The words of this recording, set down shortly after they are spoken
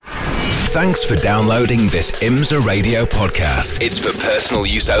Thanks for downloading this IMSA Radio podcast. It's for personal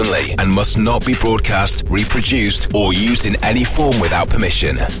use only and must not be broadcast, reproduced, or used in any form without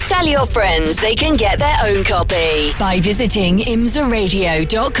permission. Tell your friends they can get their own copy by visiting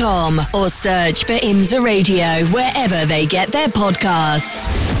imsaradio.com or search for IMSA Radio wherever they get their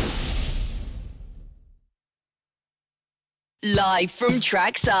podcasts. Live from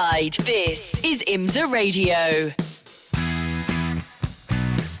trackside, this is IMSA Radio.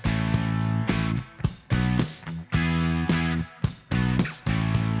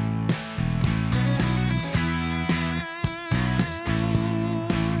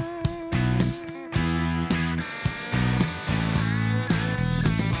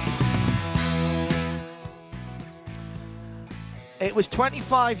 It was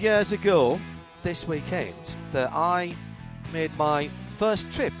 25 years ago this weekend that I made my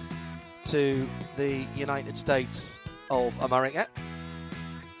first trip to the United States of America,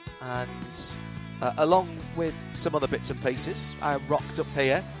 and along with some other bits and pieces, I rocked up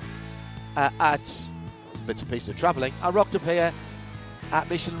here at bits and pieces of travelling. I rocked up here at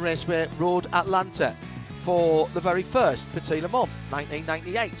Michelin Raceway Road, Atlanta, for the very first Petit Le Mans,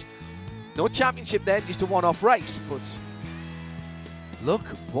 1998. No championship then, just a one-off race, but look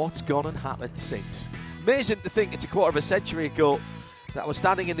what's gone and happened since. Amazing to think it's a quarter of a century ago that I was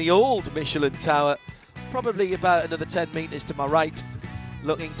standing in the old Michelin Tower, probably about another 10 metres to my right,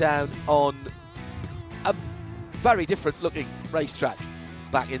 looking down on a very different looking racetrack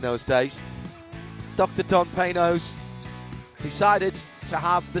back in those days. Dr. Don Paynos decided to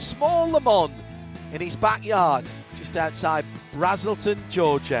have the small Le Mans in his backyard just outside Brazelton,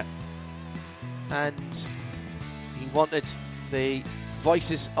 Georgia. And he wanted the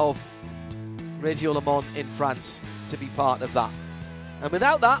voices of Radio Le Mans in France to be part of that. And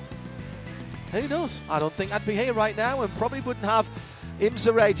without that, who knows? I don't think I'd be here right now and probably wouldn't have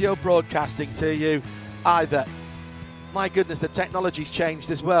IMSA Radio broadcasting to you either. My goodness, the technology's changed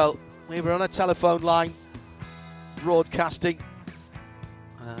as well. We were on a telephone line broadcasting,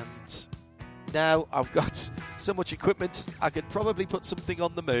 and now I've got so much equipment I could probably put something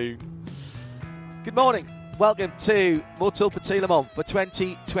on the moon. Good morning. Welcome to Motul Petit Le Mans for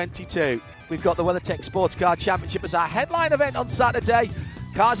 2022. We've got the WeatherTech Sports Car Championship as our headline event on Saturday.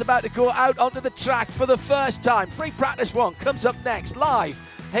 Cars about to go out onto the track for the first time. Free practice one comes up next, live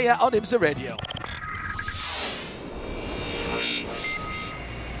here on IMSA Radio.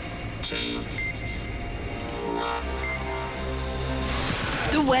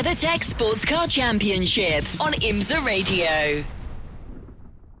 The WeatherTech Sports Car Championship on IMSA Radio.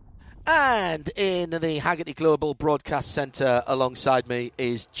 And in the Haggerty Global Broadcast Centre alongside me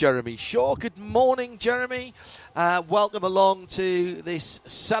is Jeremy Shaw. Good morning, Jeremy. Welcome along to this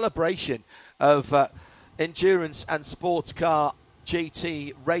celebration of endurance and sports car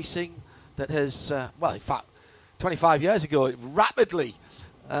GT racing that has, in fact, 25 years ago, it rapidly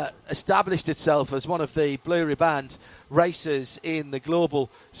established itself as one of the blue ribband races in the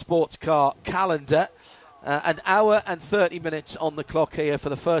global sports car calendar. An hour and 30 minutes on the clock here for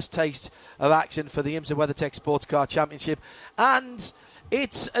the first taste of action for the IMSA WeatherTech Sports Car Championship. And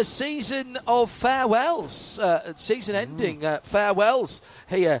it's a season of farewells, season-ending farewells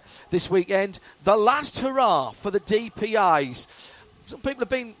here this weekend. The last hurrah for the DPIs. Some people have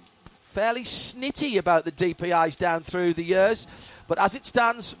been fairly snitty about the DPIs down through the years. But as it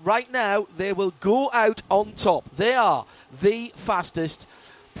stands right now, they will go out on top. They are the fastest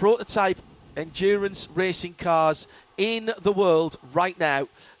prototype endurance racing cars in the world right now,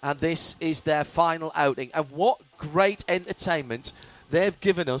 and this is their final outing. And what great entertainment they've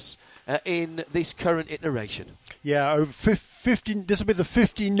given us in this current iteration. Yeah, over 15. This will be the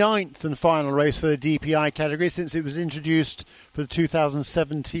 59th and final race for the DPI category since it was introduced for the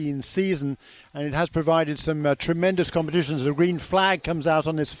 2017 season, and it has provided some tremendous competitions. The green flag comes out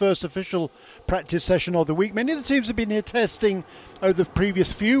on this first official practice session of the week. Many of the teams have been here testing over the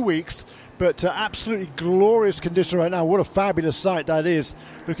previous few weeks, but absolutely glorious condition right now. What a fabulous sight that is,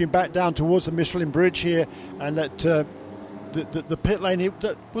 looking back down towards the Michelin Bridge here, and that the pit lane here.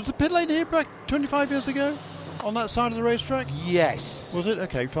 Was the pit lane here back 25 years ago on that side of the racetrack? Yes. Was it?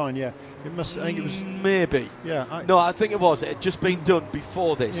 Okay, fine, yeah. It must. I think it was. Maybe. Yeah. I think it was. It had just been done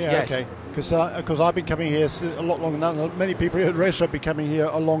before this. Yeah, yes. Okay. Because I've been coming here a lot longer than that. Many people here at the racetrack have been coming here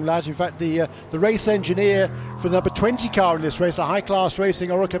a long that. In fact, the race engineer for the number 20 car in this race, a high-class racing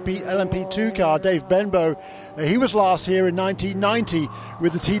Oroca LMP2 car, Dave Benbow, he was last here in 1990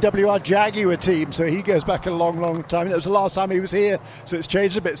 with the TWR Jaguar team. So he goes back a long, long time. That was the last time he was here. So it's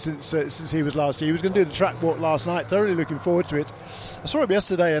changed a bit since he was last year. He was going to do the track walk last night. Thoroughly looking forward to it. I saw him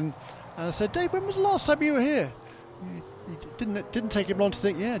yesterday and I said, Dave, when was the last time you were here? didn't take him long to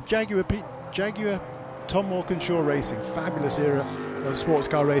think, Jaguar Tom Walkinshaw Racing, fabulous era of sports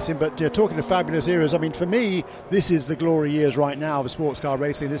car racing. But talking of fabulous eras, I mean, for me, this is the glory years right now of sports car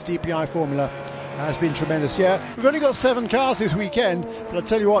racing. This DPI formula has been tremendous. Yeah, we've only got 7 cars this weekend, but I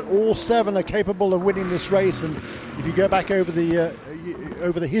tell you what, all 7 are capable of winning this race. And if you go back over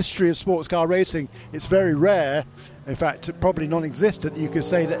the history of sports car racing, it's very rare, in fact probably non-existent, you could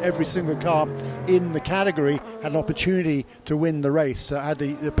say that every single car in the category had an opportunity to win the race, had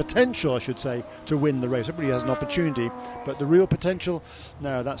the potential, I should say, to win the race. Everybody has an opportunity, but the real potential,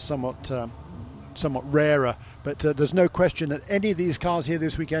 no, that's somewhat rarer. But there's no question that any of these cars here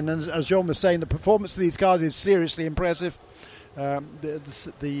this weekend, and as John was saying, the performance of these cars is seriously impressive. There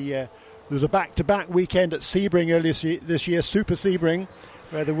was a back-to-back weekend at Sebring earlier this year, Super Sebring,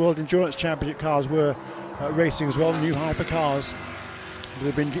 where the World Endurance Championship cars were racing as well, new hypercars that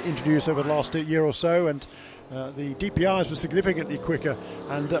have been introduced over the last year or so, and the DPIs were significantly quicker.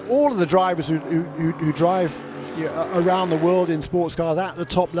 And all of the drivers who drive around the world in sports cars at the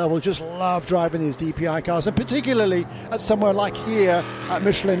top level just love driving these DPI cars, and particularly at somewhere like here at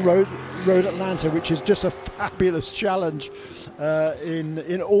Michelin Road Atlanta, which is just a fabulous challenge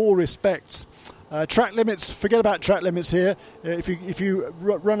in all respects. Track limits, forget about track limits here. If you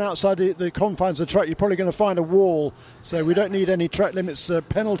run outside the confines of the track, you're probably going to find a wall. So we don't need any track limits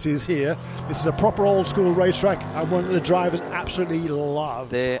penalties here. This is a proper old school racetrack, and one that the drivers absolutely love.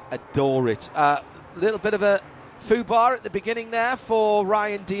 They adore it. A little bit of a foo bar at the beginning there for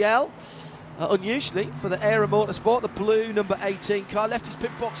Ryan DL. Unusually for the Aero Motorsport, the blue number 18 car left his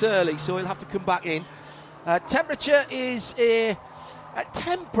pit box early, so he'll have to come back in. Temperature is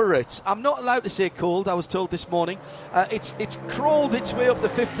temperate. I'm not allowed to say cold, I was told this morning. It's crawled its way up to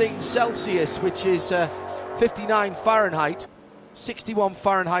 15 Celsius, which is 59 Fahrenheit, 61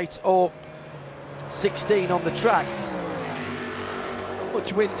 Fahrenheit or 16 on the track. Not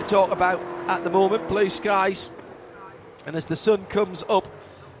much wind to talk about at the moment, blue skies, and as the sun comes up,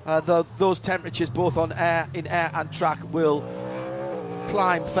 those temperatures both in air and track will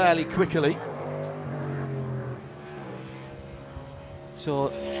climb fairly quickly. So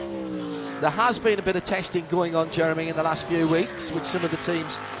there has been a bit of testing going on, Jeremy, in the last few weeks, which some of the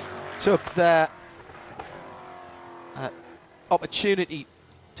teams took their opportunity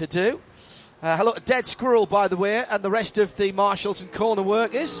to do. Hello to Dead Squirrel, by the way, and the rest of the marshals and corner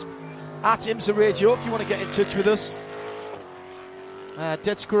workers at IMSA Radio, if you want to get in touch with us.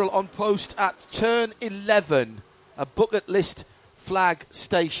 Dead Squirrel on post at Turn 11, a bucket list flag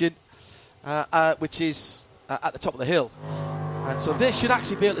station, which is at the top of the hill. And so they should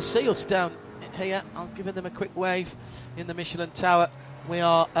actually be able to see us down in here. I'm giving them a quick wave in the Michelin Tower. We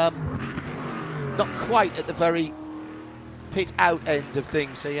are not quite at the very pit out end of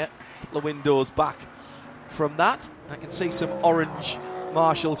things here. A couple of windows back from that. I can see some orange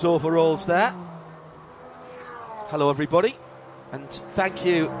Marshall's overalls there. Hello, everybody. And thank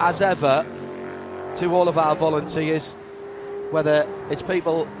you, as ever, to all of our volunteers, whether it's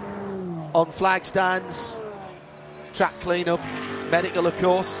people on flag stands, track clean-up, medical, of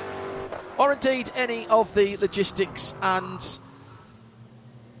course, or indeed any of the logistics and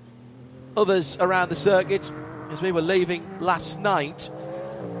others around the circuit. As we were leaving last night,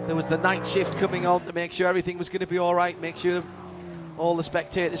 there was the night shift coming on to make sure everything was going to be all right, make sure all the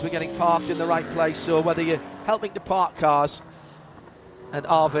spectators were getting parked in the right place. So whether you're helping to park cars and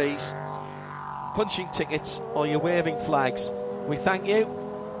RVs, punching tickets, or you're waving flags, we thank you.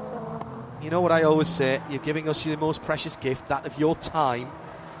 You know what I always say, you're giving us your most precious gift, that of your time,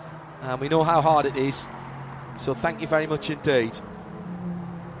 and we know how hard it is, so thank you very much indeed.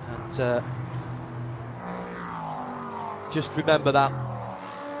 And just remember that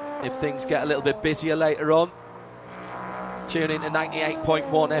if things get a little bit busier later on, tune in to 98.1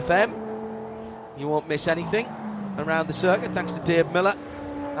 FM. You won't miss anything around the circuit. Thanks to Dave Miller,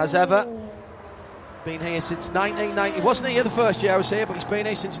 as ever. Been here since 1990. He wasn't here the first year I was here, but he's been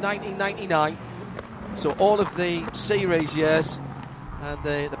here since 1999. So all of the series years and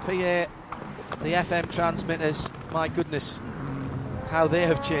the PA, the FM transmitters, my goodness, how they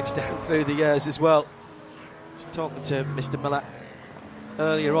have changed down through the years as well. I was talking to Mr. Miller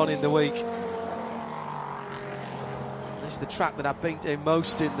earlier on in the week. It's the track that I've been to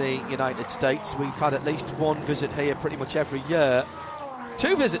most in the United States. We've had at least one visit here pretty much every year.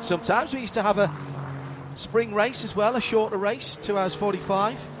 2 visits sometimes. We used to have a spring race as well, a shorter race, 2 hours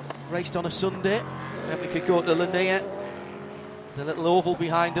 45, raced on a Sunday. Then we could go to Lanier, the little oval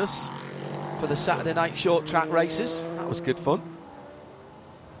behind us, for the Saturday night short track races. That was good fun.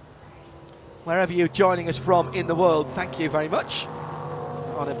 Wherever you're joining us from in the world, thank you very much.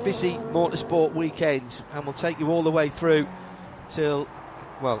 on a busy motorsport weekend, and we'll take you all the way through till,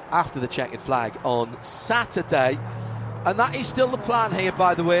 well, after the checkered flag on Saturday. And that is still the plan here,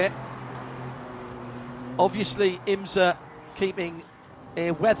 by the way. Obviously, IMSA keeping a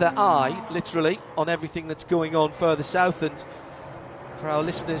weather eye, literally, on everything that's going on further south. And for our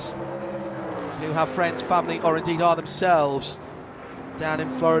listeners who have friends, family, or indeed are themselves down in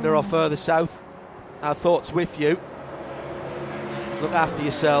Florida or further south, our thoughts with you. Look after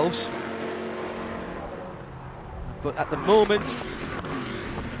yourselves. But at the moment,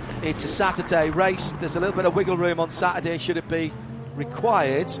 it's a Saturday race. There's a little bit of wiggle room on Saturday should it be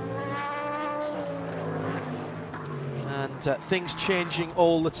required. And things changing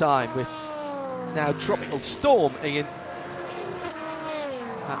all the time, with now Tropical Storm Ian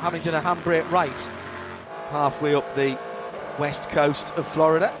having done a handbrake right halfway up the west coast of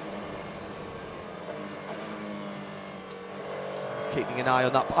Florida. Keeping an eye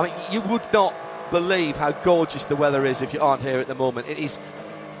on that. I mean, you would not believe how gorgeous the weather is if you aren't here at the moment. It is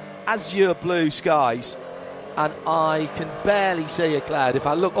azure blue skies, and I can barely see a cloud. If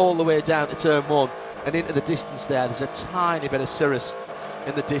I look all the way down to turn one and into the distance there's a tiny bit of cirrus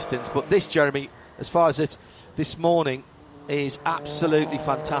in the distance. But this, Jeremy, as far as it this morning, is absolutely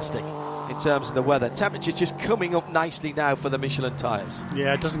fantastic in terms of the weather. Temperature's just coming up nicely now for the Michelin tyres.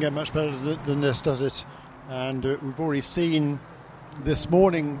 Yeah, it doesn't get much better than this, does it? And we've already seen this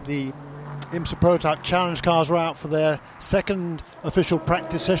morning the IMSA Prototype Challenge cars were out for their second official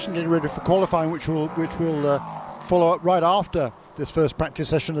practice session, getting ready for qualifying, which will follow up right after this first practice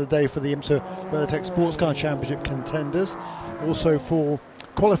session of the day for the IMSA WeatherTech Sports Car Championship contenders. Also for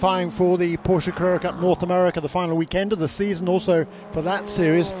qualifying for the Porsche Carrera Cup North America, the final weekend of the season. Also for that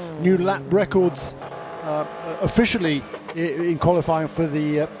series, new lap records officially in qualifying for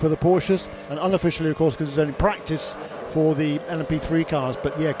the Porsches, and unofficially, of course, because it's only practice for the LMP3 cars.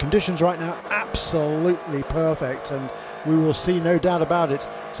 But yeah, conditions right now absolutely perfect, and we will see, no doubt about it,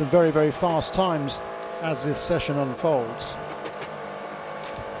 some very, very fast times as this session unfolds.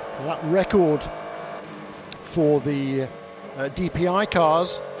 That record for the DPI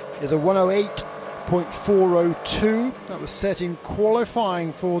cars is a 108.402. That was set in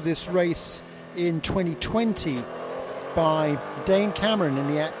qualifying for this race in 2020 by Dane Cameron in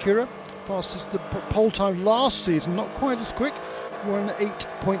the Acura. Fastest the pole time last season, not quite as quick.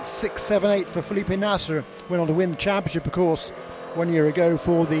 108.678 for Felipe Nasser. Went on to win the championship, of course, 1 year ago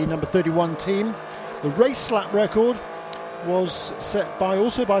for the number 31 team. The race lap record was set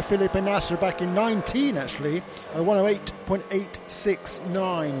also by Felipe Nasser back in 19, actually, at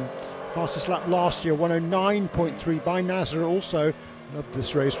 108.869. Fastest lap last year, 109.3 by Nasser. Also loved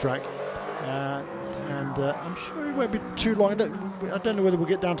this racetrack. And I'm sure it won't be too long. I don't know whether we'll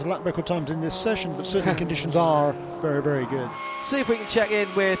get down to lap record times in this session, but certainly conditions are very, very good. See if we can check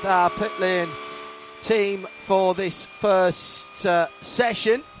in with our pit lane team for this first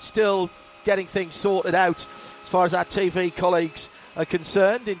session. Still getting things sorted out as far as our TV colleagues are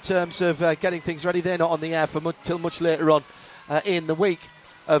concerned in terms of getting things ready. They're not on the air till much later on in the week,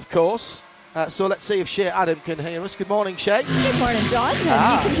 of course. So let's see if Shay Adam can hear us. Good morning, Shay. Good morning, John. You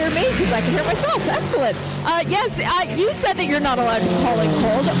can hear me because I can hear myself. Excellent. Yes, you said that you're not allowed to call it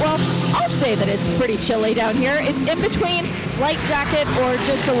cold. Well, I'll say that it's pretty chilly down here. It's in between light jacket or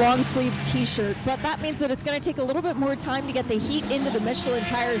just a long sleeve t-shirt, but that means that it's going to take a little bit more time to get the heat into the Michelin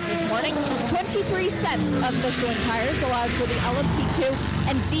tires this morning. 23 sets of Michelin tires allowed for the LMP2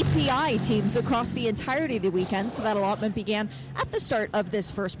 and DPI teams across the entirety of the weekend. So that allotment began at the start of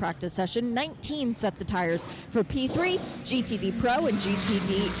this first practice session. 19 sets of tires for P3, GTD Pro, and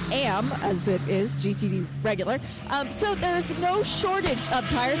GTD AM, as it is GTD regular. So there's no shortage of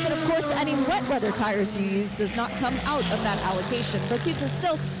tires, and of course any wet weather tires you use does not come out of that allocation. But people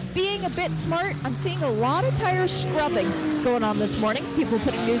still being a bit smart. I'm seeing a lot of tire scrubbing going on this morning. People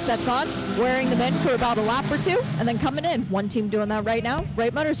putting new sets on, wearing them in for about a lap or two, and then coming in. One team doing that right now,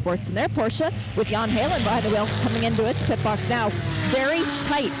 Wright Motorsports in their Porsche, with Jan Halen behind the wheel, coming into its pit box now. Very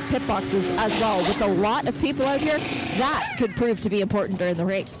tight pit boxes as well, with a lot of people out here. That could prove to be important during the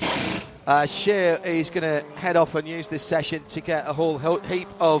race. Cher is going to head off and use this session to get a whole heap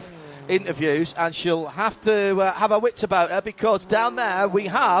of interviews, and she'll have to have her wits about her, because down there we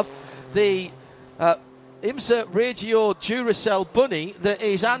have the IMSA Radio Duracell bunny that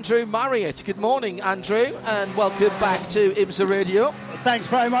is Andrew Marriott. Good morning, Andrew, and welcome back to IMSA Radio. Thanks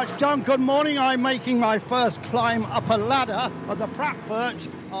very much, John. Good morning. I'm making my first climb up a ladder at the Pratt perch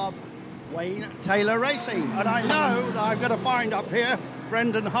of Wayne Taylor Racing, and I know that I'm going to find up here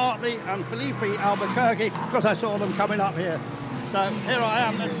Brendan Hartley and Felipe Albuquerque, because I saw them coming up here. So here I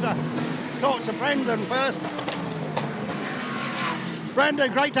am. Let's talk to Brendan first.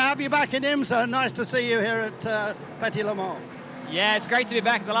 Brendan, great to have you back in IMSA. Nice to see you here at Petit Le Mans. Yeah, it's great to be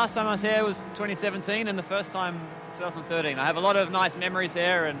back. The last time I was here was 2017 and the first time 2013. I have a lot of nice memories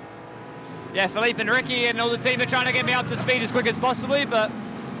here, and yeah, Philippe and Ricky and all the team are trying to get me up to speed as quick as possible,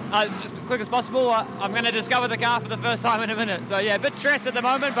 I'm going to discover the car for the first time in a minute. So yeah, a bit stressed at the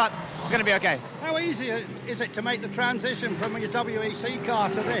moment, but it's going to be okay. How easy is it to make the transition from your WEC car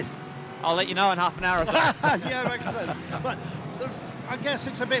to this? I'll let you know in half an hour or so. Yeah, excellent. But I guess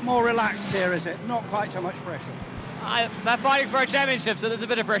it's a bit more relaxed here, is it? Not quite so much pressure. They're fighting for a championship, so there's a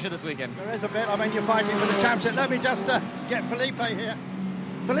bit of pressure this weekend. There is a bit. I mean, you're fighting for the championship. Let me just get Felipe here.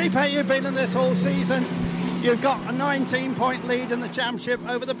 Felipe, you've been in this whole season. You've got a 19-point lead in the championship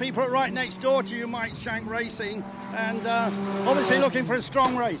over the people right next door to you, Mike Shank Racing, and obviously looking for a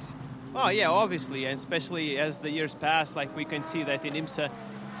strong race. Oh, yeah, obviously, and especially as the years pass, like we can see that in IMSA,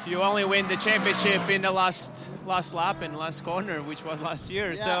 you only win the championship in the last lap and last corner, which was last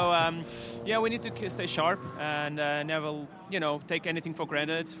year. Yeah. So, we need to stay sharp and never, take anything for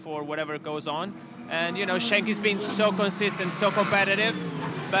granted for whatever goes on. And, Shank has been so consistent, so competitive,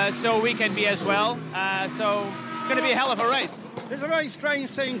 but so we can be as well. So it's going to be a hell of a race. It's a very strange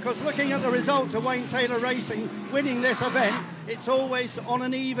thing, because looking at the results of Wayne Taylor Racing winning this event, it's always on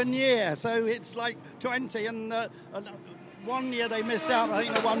an even year. So it's like 20 and... one year they missed out. I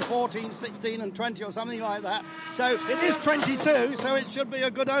think they won 14, 16 and 20 or something like that. So it is 22, so it should be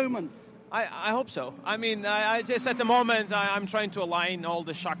a good omen. I hope so. I mean, I just at the moment I'm trying to align all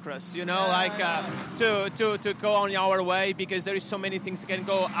the chakras, to go on our way, because there is so many things that can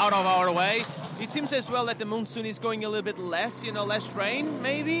go out of our way. It seems as well that the monsoon is going a little bit less, less rain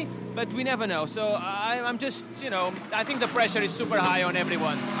maybe, but we never know. So I'm just, I think the pressure is super high on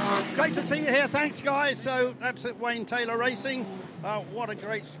everyone. Great to see you here. Thanks, guys. So that's at Wayne Taylor Racing. What a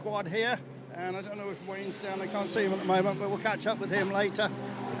great squad here. And I don't know if Wayne's down. I can't see him at the moment, but we'll catch up with him later.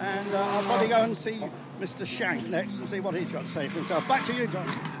 And I'll probably go and see Mr. Shank next and see what he's got to say for himself. Back to you, John.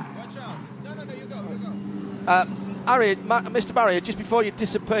 Watch out. No, you go. Harry, Mr. Barrier, just before you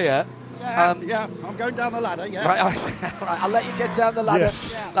disappear... Yeah, I'm going down the ladder, yeah. Right, I'll let you get down the ladder,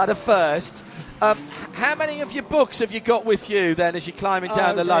 ladder first. How many of your books have you got with you then as you're climbing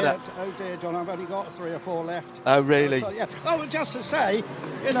down the ladder? Oh dear, John, I've only got 3 or 4 left. Oh, really? Yeah. Oh, just to say,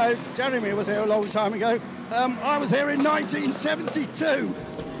 Jeremy was here a long time ago. I was here in 1972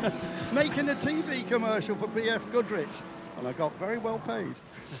 making a TV commercial for BF Goodrich, and I got very well paid.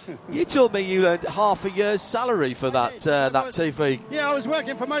 You told me you earned half a year's salary for that TV. Yeah, I was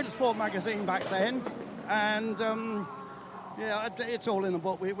working for Motorsport magazine back then, and it's all in the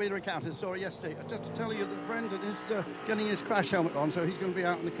book. We recounted the story yesterday. Just to tell you that Brendan is getting his crash helmet on, so he's going to be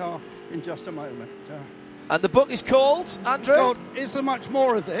out in the car in just a moment. And the book is called, Andrew? Is there much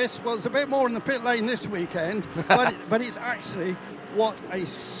more of this? Well, there's a bit more in the pit lane this weekend, but it's actually what a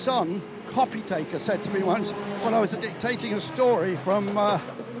Sun copy taker said to me once when I was dictating a story from,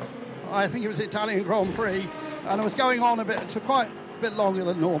 I think it was Italian Grand Prix, and I was going on quite a bit longer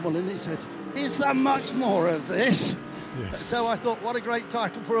than normal, and he said, "Is there much more of this?" Yes. So I thought, what a great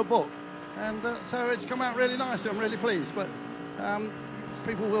title for a book. And so it's come out really nice. I'm really pleased. But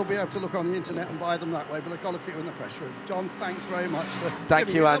people will be able to look on the internet and buy them that way, but I've got a few in the press room. John, thanks very much.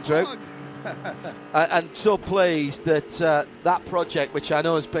 Thank you, Andrew. And so pleased that that project, which I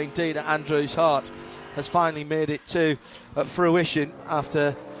know has been dear to Andrew's heart, has finally made it to fruition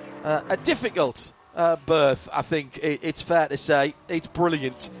after a difficult birth, I think it's fair to say. It's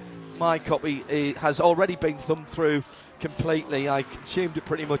brilliant. My copy has already been thumbed through completely. I consumed it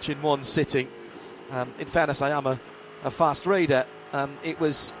pretty much in one sitting. In fairness, I am a fast reader. It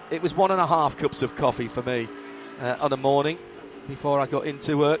was 1.5 cups of coffee for me on a morning before I got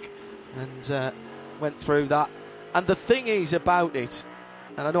into work, and went through that. And the thing is about it,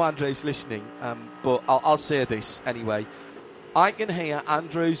 and I know Andrew's listening, but I'll say this anyway. I can hear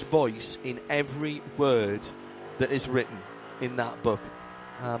Andrew's voice in every word that is written in that book.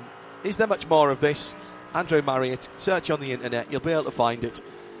 Is there much more of this? Andrew Marriott, search on the internet, you'll be able to find it.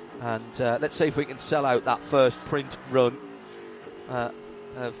 And let's see if we can sell out that first print run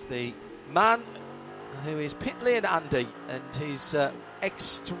of the man who is Pit Lane Andy and his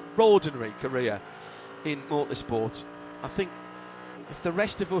extraordinary career in motorsport. I think if the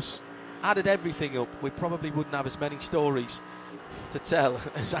rest of us added everything up, we probably wouldn't have as many stories to tell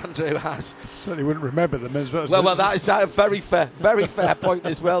as Andrew has. Certainly wouldn't remember them as well. Well, that is a very fair point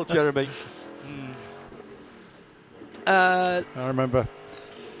as well, Jeremy. I remember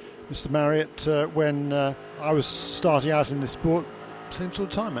Mr. Marriott when I was starting out in this sport, same sort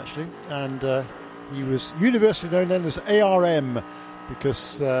of time actually, and he was universally known then as ARM,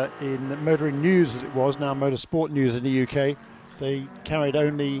 because in Motoring News, as it was now Motorsport News in the UK, they carried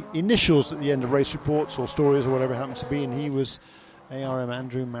only initials at the end of race reports or stories or whatever it happens to be, and he was ARM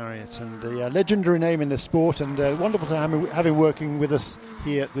Andrew Marriott, and a legendary name in the sport, and wonderful to have him working with us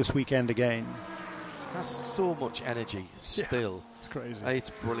here this weekend again. Has so much energy still. Yeah, it's crazy. It's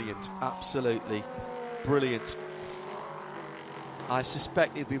brilliant, absolutely brilliant. I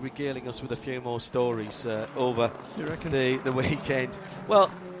suspect he'll be regaling us with a few more stories over the weekend. Well,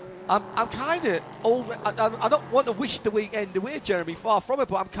 I'm kind of... I don't want to wish the weekend away, Jeremy, far from it,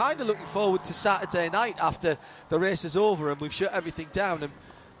 but I'm kind of looking forward to Saturday night after the race is over and we've shut everything down, and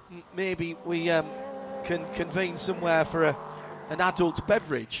maybe we can convene somewhere for an adult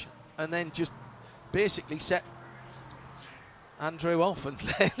beverage and then just basically set Andrew off and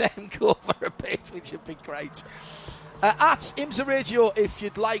let him go for a bit, which would be great. At IMSA Radio, if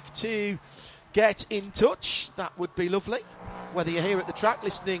you'd like to get in touch, that would be lovely. Whether you're here at the track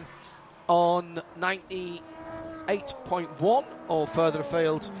listening on 98.1 or further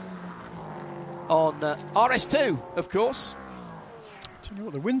afield on RS2, of course. Tell you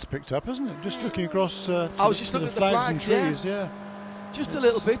what, the wind's picked up, hasn't it? Just looking across I was just looking at the flags and trees, yeah. Just a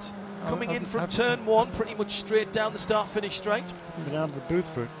little bit. Coming in from turn one, pretty much straight down the start-finish straight. I've been out of the booth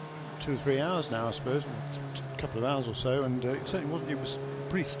for 2 or 3 hours now, I suppose. A couple of hours or so, and it certainly wasn't. It was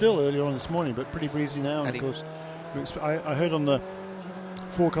pretty still earlier on this morning, but pretty breezy now. And of course, I heard on the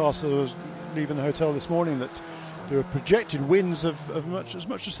forecast as I was leaving the hotel this morning that there were projected winds of as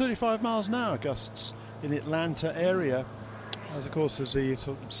much as 35 miles an hour gusts in the Atlanta area, as of course as the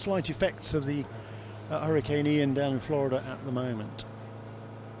sort of slight effects of the Hurricane Ian down in Florida at the moment.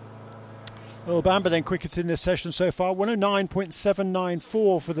 Well, Bamber then quickest in this session so far,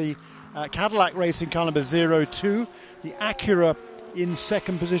 109.794 for the Cadillac Racing car number 02. The Acura in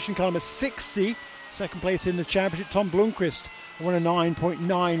second position, car number 60. Second place in the championship, Tom Blomqvist,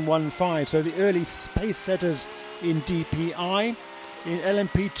 109.915. So the early pace setters in DPI. In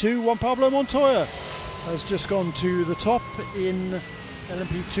LMP2, Juan Pablo Montoya has just gone to the top in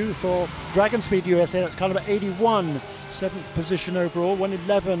LMP2 for Dragon Speed USA. That's car number 81. Seventh position overall,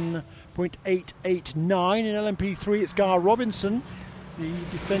 111.889. In LMP3, it's Gar Robinson, the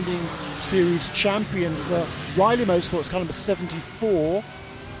defending series champion for Riley Motorsports, car number 74,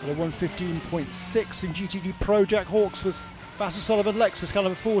 at a 115.6. In GTD Pro, Jack Hawkes with Vassar Sullivan Lexus, car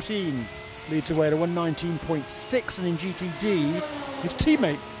number 14, leads away at a 119.6. And in GTD, his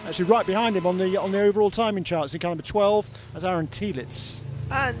teammate actually right behind him on the overall timing charts, in car number 12, as Aaron Tielitz.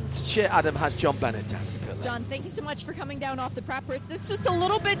 And Shea Adam has John Bennett down in the pit lane. John, thank you so much for coming down off the prep routes. It's just a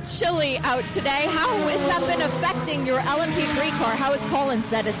little bit chilly out today. How has that been affecting your LMP3 car? How has Colin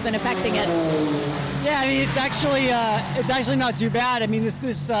said it's been affecting it? Yeah, I mean, it's actually not too bad. I mean, this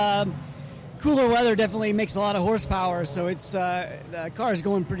cooler weather definitely makes a lot of horsepower, so it's the car's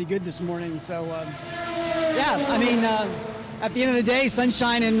going pretty good this morning. So, yeah, I mean, at the end of the day,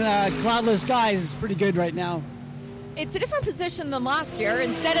 sunshine and cloudless skies is pretty good right now. It's a different position than last year.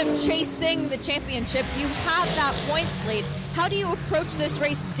 Instead of chasing the championship, you have that points lead. How do you approach this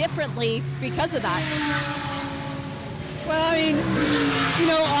race differently because of that? Well, I mean,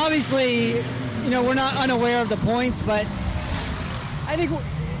 obviously, we're not unaware of the points, but I think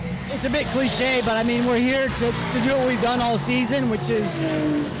it's a bit cliche, but I mean, we're here to do what we've done all season, which is,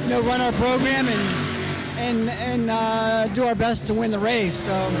 run our program and do our best to win the race.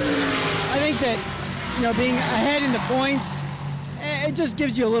 So I think that, being ahead in the points, it just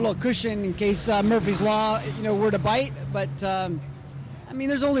gives you a little cushion in case Murphy's Law, were to bite. But, I mean,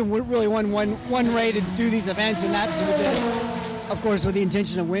 there's only really one way to do these events, and that's, of course, with the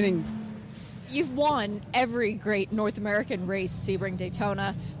intention of winning. You've won every great North American race, Sebring,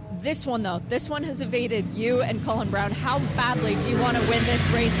 Daytona. This one, though, has evaded you and Colin Brown. How badly do you want to win this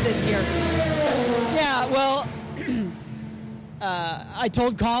race this year? Yeah, well... I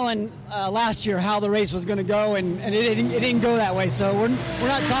told Colin last year how the race was going to go, and it didn't go that way. So we're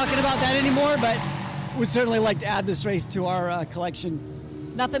not talking about that anymore, but we'd certainly like to add this race to our collection.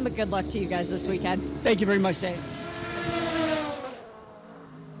 Nothing but good luck to you guys this weekend. Thank you very much, Dave.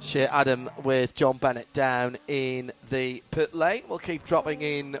 Shea Adam with John Bennett down in the pit lane. We'll keep dropping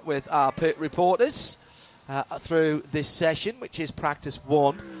in with our pit reporters through this session, which is practice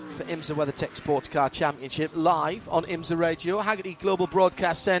 1 for IMSA WeatherTech Sports Car Championship, live on IMSA Radio. Haggerty Global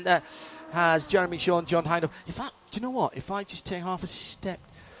Broadcast Centre has Jeremy Shaw and John Hindhaugh. Do you know what? If I just take half a step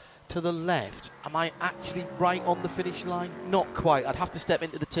to the left, am I actually right on the finish line? Not quite. I'd have to step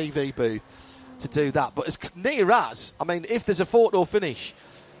into the TV booth to do that. But as near as, I mean, if there's a photo finish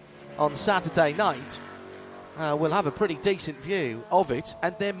on Saturday night, we'll have a pretty decent view of it.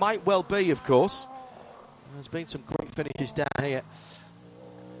 And there might well be, of course. There's been some great finishes down here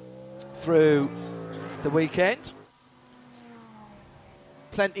through the weekend.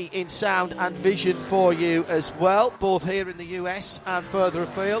 plenty in sound and vision for you as well, both here in the US and further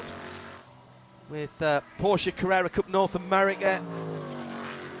afield. With Porsche Carrera Cup North America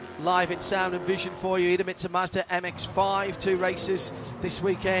live in sound and vision for you. Idemitsu Mazda MX-5, 2 races this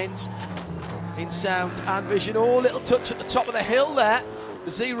weekend in sound and vision. Oh, little touch at the top of the hill there.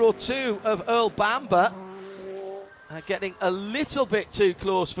 0-2 of Earl Bamber. Getting a little bit too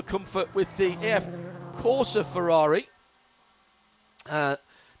close for comfort with the AF Corsa Ferrari.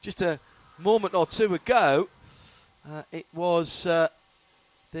 Just a moment or two ago, it was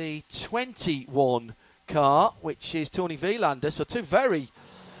the 21 car, which is Tony Vielander. So 2 very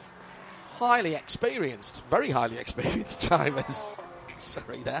highly experienced drivers.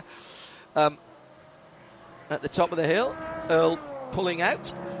 Sorry there. At the top of the hill, Earl pulling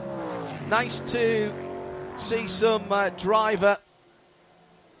out. Nice to see some driver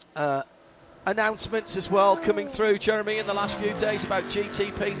announcements as well coming through, Jeremy, in the last few days about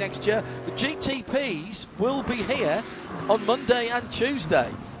GTP next year. The GTPs will be here on Monday and Tuesday.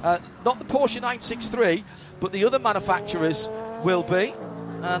 Not the Porsche 963, but the other manufacturers will be.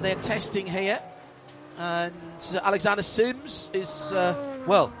 They're testing here. And Alexander Sims is,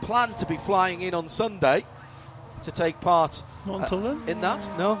 planned to be flying in on Sunday to take part Not until then? in that.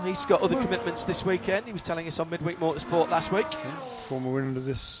 No, he's got other commitments this weekend. He was telling us on Midweek Motorsport last week. Yeah. Former winner of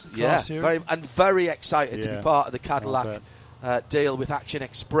this class here. Very excited to be part of the Cadillac deal with Action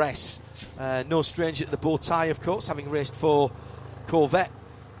Express. No stranger to the bow tie, of course, having raced for Corvette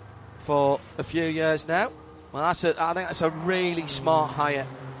for a few years now. Well, I think that's a really smart hire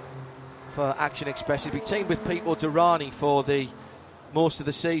for Action Express. He'll be teamed with Pete Durrani for the most of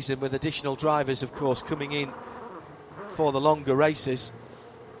the season, with additional drivers, of course, coming in for the longer races.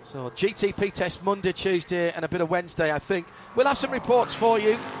 So GTP test Monday, Tuesday and a bit of Wednesday, I think. We'll have some reports for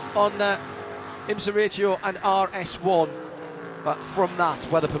you on IMSA Radio and RS1 from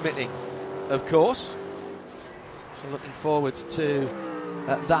that, weather permitting, of course. So looking forward to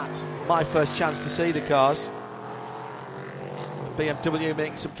that. My first chance to see the cars. BMW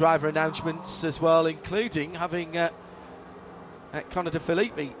making some driver announcements as well, including having Connor De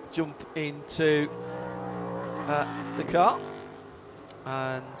Filippi jump into the car,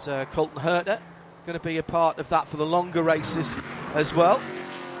 and Colton Herter going to be a part of that for the longer races as well.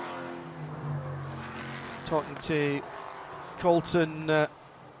 Talking to Colton back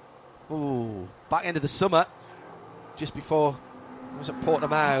end of the summer, just before he was at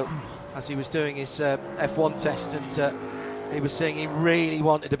Portimao as he was doing his F1 test, and he was saying he really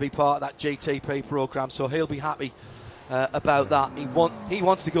wanted to be part of that GTP programme, so he'll be happy about that. He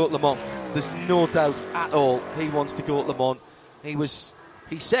wants to go at Le Mans. There's no doubt at all he wants to go at Le Mans.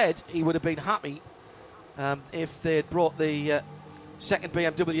 He said he would have been happy if they'd brought the second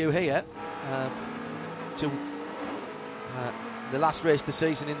BMW here to the last race of the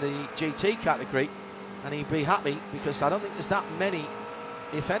season in the GT category, and he'd be happy because I don't think there's that many,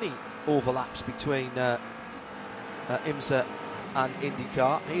 if any, overlaps between IMSA and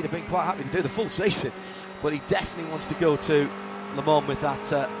IndyCar. He'd have been quite happy to do the full season, but he definitely wants to go to Le Mans with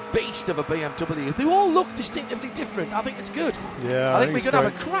that beast of a BMW. They all look distinctively different. I think it's good. Yeah, I think we're going to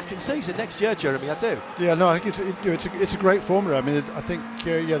have a cracking season next year, Jeremy. I do. Yeah, no, I think it's a great formula. I mean, I think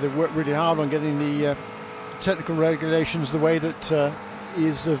they worked really hard on getting the technical regulations the way that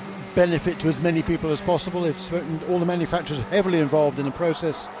is of benefit to as many people as possible. All the manufacturers are heavily involved in the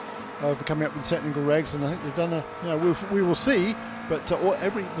process of coming up with technical regs, and I think they've done we will see, but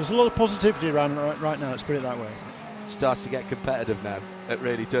there's a lot of positivity around right now, let's put it that way. It starts to get competitive now. It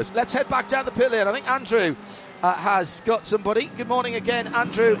really does. Let's head back down the pit lane. I think Andrew has got somebody. Good morning again,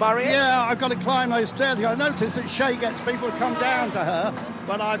 Andrew Marius. Yeah, I've got to climb those stairs. I noticed that Shea gets people to come down to her,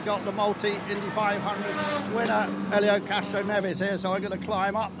 but I've got the multi-Indy 500 winner, Helio Castro Neves, here, so I've got to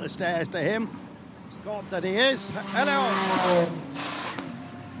climb up the stairs to him. God, that he is. Hello.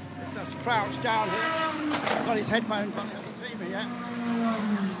 He's just crouched down here. He's got his headphones on. He hasn't seen me yet.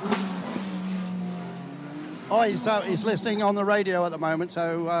 Oh, he's listening on the radio at the moment,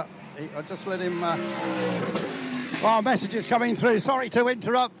 so I'll just let him... messages coming through. Sorry to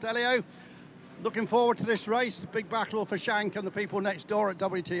interrupt, Elio. Looking forward to this race. Big battle for Shank and the people next door at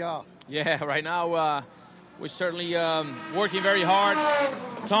WTR. Yeah, right now we're certainly working very hard.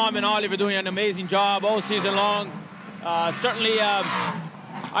 Tom and Oliver doing an amazing job all season long. Certainly,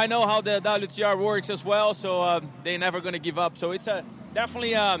 I know how the WTR works as well, so they're never going to give up. So it's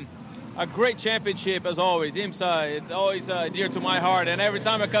definitely... a great championship as always. IMSA, it's always dear to my heart, and every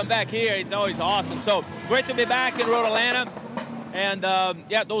time I come back here, it's always awesome. So great to be back in Road Atlanta, and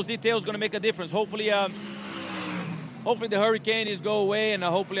those details going to make a difference. Hopefully the hurricane is go away, and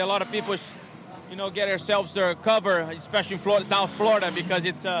hopefully a lot of people get ourselves a cover, especially in Florida, South Florida, because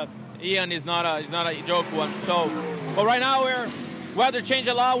it's Ian is not a joke one. So, but right now weather changed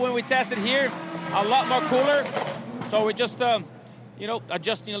a lot when we tested here, a lot more cooler. So we're just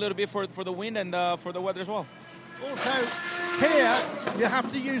adjusting a little bit for the wind and for the weather as well. Also, here you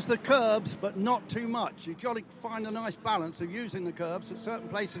have to use the curbs, but not too much. You've got to find a nice balance of using the curbs at certain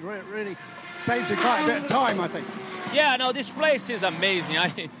places where it really saves you quite a bit of time, I think. Yeah, no, this place is amazing.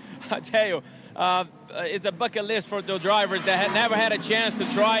 I tell you, it's a bucket list for the drivers that had never had a chance to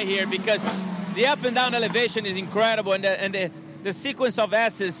try here, because the up and down elevation is incredible, and the sequence of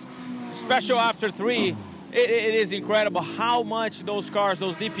S's, special after 3, it is incredible how much those cars,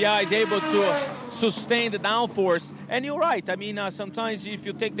 those DPI, is able to sustain the downforce. And you're right. I mean, sometimes if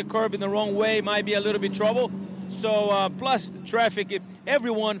you take the curb in the wrong way, it might be a little bit trouble. So, plus the traffic,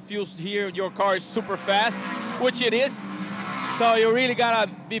 everyone feels here your car is super fast, which it is. So you really got to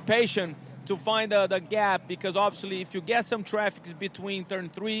be patient to find the gap, because obviously if you get some traffic between turn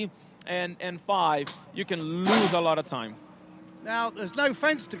 3 and 5, you can lose a lot of time. Now, there's no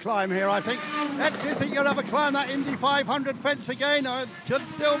fence to climb here, I think. Ed, do you think you'll ever climb that Indy 500 fence again, or it should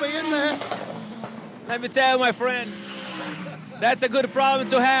still be in there? Let me tell you, my friend, that's a good problem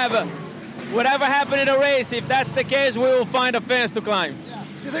to have. Whatever happened in a race, if that's the case, we will find a fence to climb. Yeah.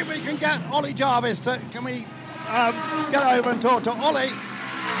 Do you think we can get Ollie Jarvis to... Can we get over and talk to Ollie?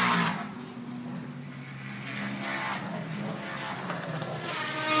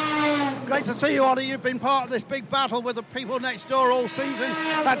 Great to see you, Ollie. You've been part of this big battle with the people next door all season.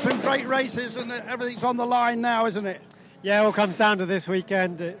 Had some great races, and everything's on the line now, isn't it? Yeah, it all comes down to this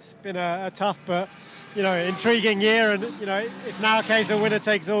weekend. It's been a tough but, intriguing year, and, it's now a case of winner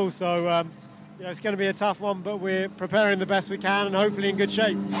takes all. So, it's going to be a tough one, but we're preparing the best we can and hopefully in good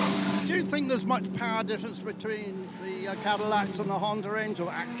shape. Do you think there's much power difference between the Cadillacs and the Honda engines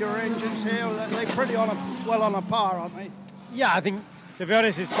or Acura engines here? They're pretty well on a par, aren't they? Yeah, I think... To be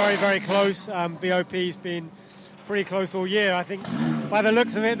honest, it's very, very close. BOP's been pretty close all year. I think by the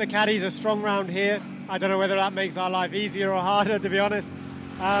looks of it, the Caddies are strong round here. I don't know whether that makes our life easier or harder, to be honest.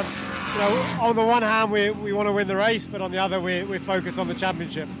 On the one hand, we want to win the race, but on the other, we focus on the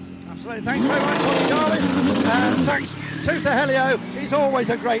championship. Absolutely. Thanks very much, Ollie Jarvis. Thanks to Helio. He's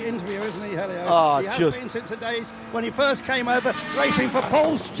always a great interviewer, isn't he, Helio? He has been since the days when he first came over racing for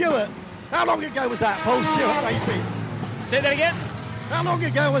Paul Stewart. How long ago was that, Paul Stewart racing? Say that again? How long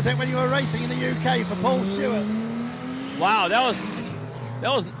ago was it when you were racing in the UK for Paul Stewart? Wow, that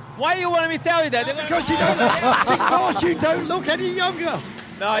was. Why do you want me to tell you that? Because you don't look any younger.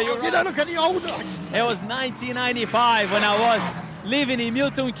 No, you don't look any older. It was 1995 when I was living in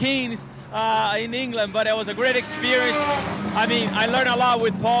Milton Keynes in England, but it was a great experience. I mean, I learned a lot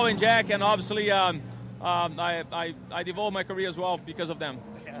with Paul and Jack, and obviously I devoted my career as well because of them.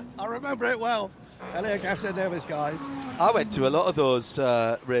 Yeah, I remember it well. Helio Castroneves, guys. I went to a lot of those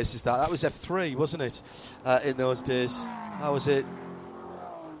races. That was F3, wasn't it, in those days? How was it?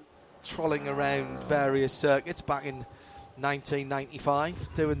 Trolling around various circuits back in 1995,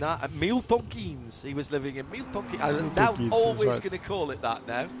 doing that. At Milton Keynes, he was living in Milton Keynes. I'm now always going to call it that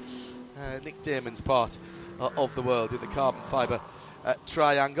now. Nick Damon's part of the world in the carbon fibre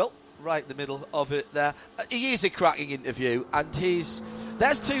triangle. Right in the middle of it there. He is a cracking interview, and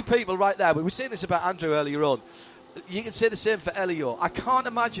there's two people right there. We were saying this about Andrew earlier on. You can say the same for Elio. I can't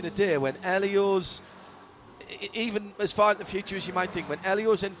imagine a day when Elio's, even as far in the future as you might think, when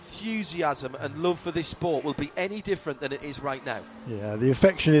Elio's enthusiasm and love for this sport will be any different than it is right now. Yeah, the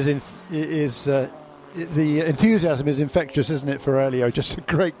affection the enthusiasm is infectious, isn't it, for Elio? Just a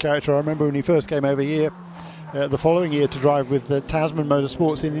great character. I remember when he first came over here, the following year to drive with Tasman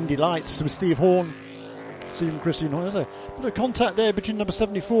Motorsports in Indy Lights with Steve and Christian Horn. There's a bit of contact there between number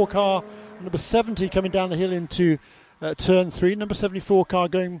 74 car and number 70 coming down the hill into turn 3. Number 74 car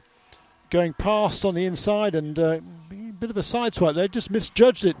going past on the inside, and a bit of a side swipe there. Just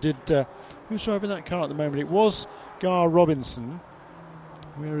misjudged it. Who's driving that car at the moment? It was Gar Robinson.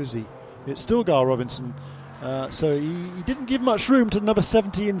 Where is he? It's still Gar Robinson. So he didn't give much room to number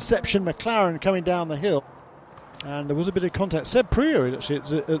 70 Inception McLaren coming down the hill. And there was a bit of contact. Seb Prior actually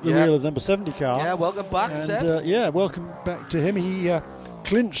at the wheel of the number 70 car. Yeah, welcome back, Seb. Welcome back to him. He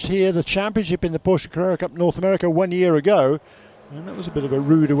clinched here the championship in the Porsche Carrera Cup North America 1 year ago. And that was a bit of a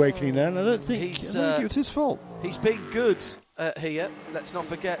rude awakening there. And I don't think it was his fault. He's been good here. Let's not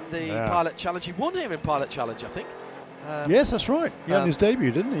forget the Pilot Challenge. He won here in Pilot Challenge, I think. Yes, that's right. He had his debut,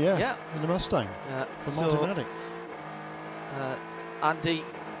 didn't he? Yeah. In the Mustang. For Multimatic. Andy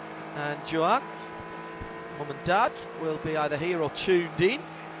and Joanne, Mum and Dad, will be either here or tuned in.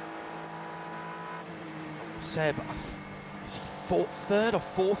 Seb, is he third or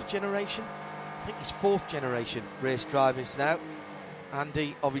fourth generation I think he's 4th generation race drivers now.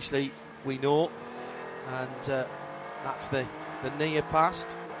 Andy, obviously, we know, and that's the near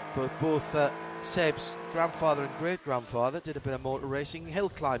past. But both Seb's grandfather and great-grandfather did a bit of motor racing. Hill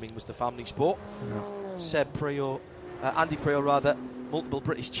climbing was the family sport. Yeah. Andy Priaulx rather, multiple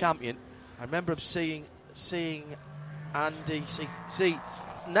British champion. I remember him seeing Andy. See,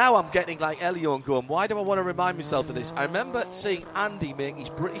 now I'm getting like Elio and going, why do I want to remind myself of this? I remember seeing Andy make his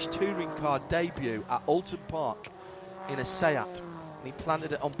British touring car debut at Alton Park in a Seat, and he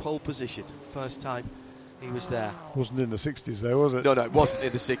planted it on pole position. First time he was there. Wasn't in the 60s though, was it? No, it wasn't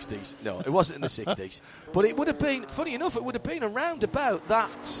in the 60s. No, it wasn't in the 60s. But it would have been, funny enough, it would have been around about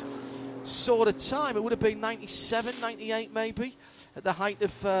that sort of time. It would have been 97, 98 maybe, at the height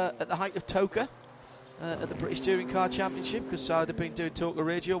of Toka. At the British Touring Car Championship, because I'd have been doing Toka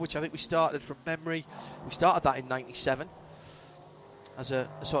Radio, which I think we started from memory. We started that in 97 as a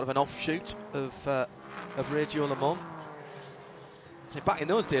sort of an offshoot of Radio Le Mans. So back in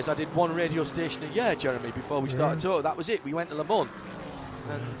those days, I did one radio station a year, Jeremy, before we started Toka. That was it. We went to Le Mans.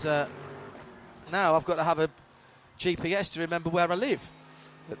 And now I've got to have a GPS to remember where I live.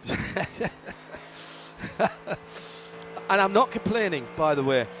 And I'm not complaining, by the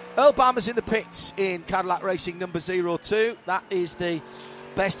way. Earl Balmer's in the pits in Cadillac Racing number 02. That is the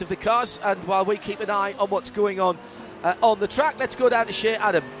best of the cars. And while we keep an eye on what's going on the track, let's go down to Shea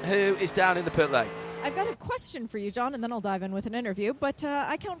Adam, who is down in the pit lane. I've got a question for you, John, and then I'll dive in with an interview. But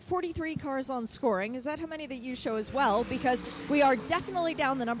I count 43 cars on scoring. Is that how many that you show as well? Because we are definitely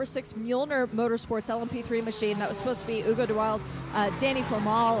down the number 6 Mjolnir Motorsports LMP3 machine. That was supposed to be Hugo de Wilde, Danny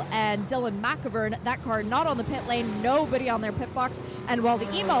Formal, and Dylan McIvern. That car not on the pit lane, nobody on their pit box. And while the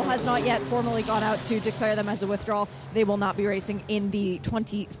email has not yet formally gone out to declare them as a withdrawal, they will not be racing in the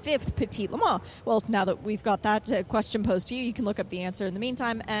 25th Petit Le Mans. Well, now that we've got that question posed to you, you can look up the answer in the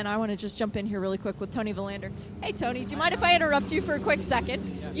meantime. And I want to just jump in here really quick with Tony Valander. Hey, Tony, do you mind if I interrupt you for a quick second?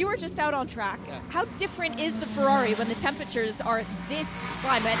 Yeah. You were just out on track. Yeah. How different is the Ferrari when the temperatures are this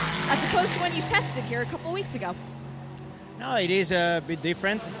climate as opposed to when you tested here a couple of weeks ago? No, it is a bit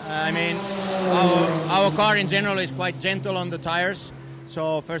different. I mean, our car in general is quite gentle on the tires.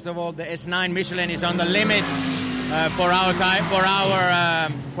 So first of all, the S9 Michelin is on the limit for our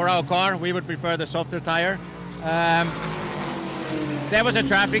car. We would prefer the softer tire. There was a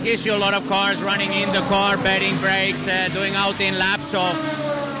traffic issue, a lot of cars running in the car, bedding brakes, doing out-in laps, so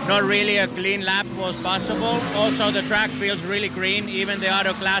not really a clean lap was possible. Also, the track feels really green. Even the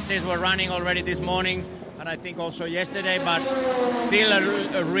other classes were running already this morning, and I think also yesterday, but still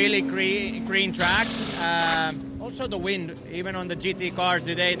a really green track. Also the wind, even on the GT cars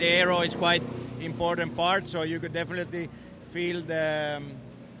today, the aero is quite important part, so you could definitely feel the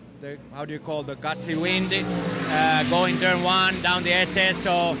gusty wind going turn 1 down the SS.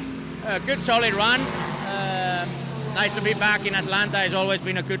 So a good solid run. Nice to be back in Atlanta. It's always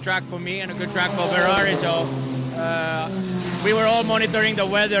been a good track for me and a good track for Ferrari. So we were all monitoring the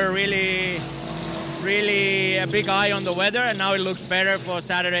weather, really a big eye on the weather, and now it looks better for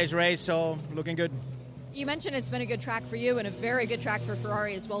Saturday's race. So looking good. You mentioned it's been a good track for you and a very good track for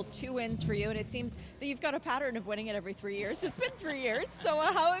Ferrari as well. 2 wins for you, and it seems that you've got a pattern of winning it every 3 years. It's been 3 years. So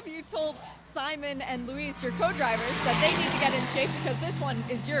how have you told Simon and Luis, your co-drivers, that they need to get in shape because this one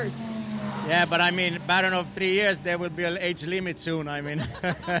is yours? Yeah, but I mean, pattern of 3 years, there will be an age limit soon. I mean,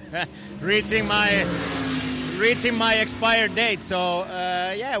 reaching my expired date. So,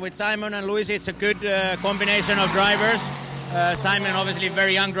 with Simon and Luis, it's a good combination of drivers. Simon, obviously,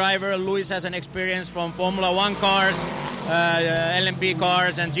 very young driver. Luis has an experience from Formula 1 cars, LMP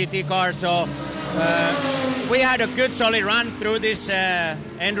cars, and GT cars. So we had a good, solid run through this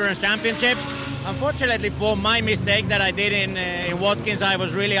Endurance Championship. Unfortunately, for my mistake that I did in Watkins, I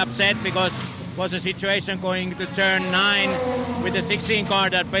was really upset because it was a situation going to turn 9 with the 16 car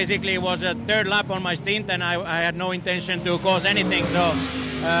that basically was a third lap on my stint, and I had no intention to cause anything. So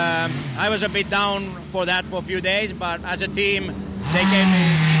I was a bit down for that for a few days, but as a team,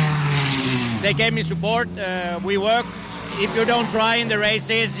 they gave me support. We work. If you don't try in the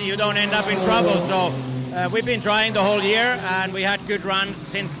races, you don't end up in trouble. So we've been trying the whole year, and we had good runs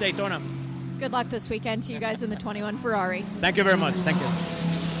since Daytona. Good luck this weekend to you guys in the 21 Ferrari. Thank you very much. Thank you.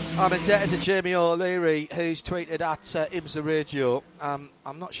 I'm indebted to Jamie O'Leary, who's tweeted at IMSA Radio. I'm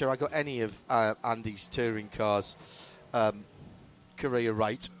not sure I got any of Andy's touring cars career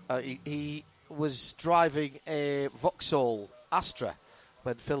right. He was driving a Vauxhall Astra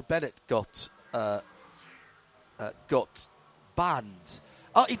when Phil Bennett got banned.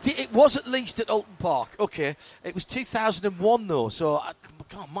 Oh, it was at least at Alton Park. Okay, it was 2001 though. So,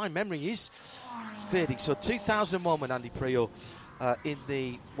 God, my memory is fading. So 2001 when Andy Priaulx in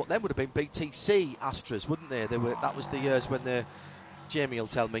the what then would have been BTC Astras, wouldn't they? That was the years when Jamie will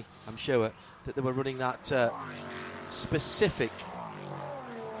tell me, I'm sure, that they were running that specific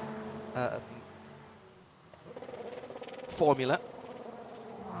formula.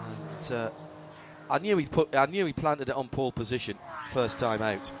 And I knew he planted it on pole position first time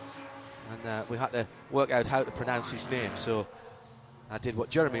out, and we had to work out how to pronounce his name. So I did what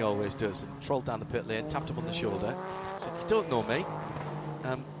Jeremy always does and trolled down the pit lane, tapped him on the shoulder, said, "You don't know me.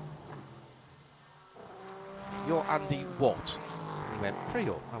 You're Andy what?" And he went,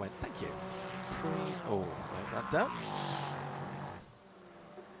 "Prio." I went, "Thank you." Prio. Write that down.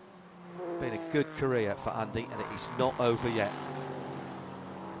 Been a good career for Andy, and it is not over yet.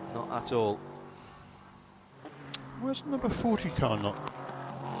 Not at all. Where's number 40 car not?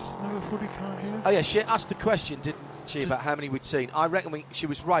 Is number 40 car here? Oh yeah, she asked the question, didn't she, about how many we'd seen. I reckon she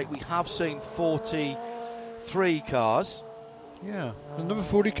was right. We have seen 43 cars. Yeah, the number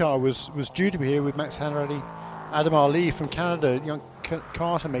 40 car was due to be here with Max Hanratty, Adam Ali from Canada, young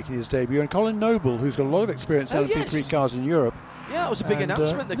Carter making his debut, and Colin Noble, who's got a lot of experience in LMP3 cars in Europe. Yeah, it was a big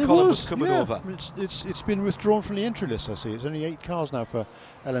announcement that Colin was coming over. It's been withdrawn from the entry list, I see. It's only 8 cars now for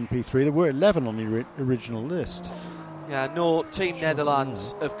LMP3. There were 11 on the original list. Yeah, no, Team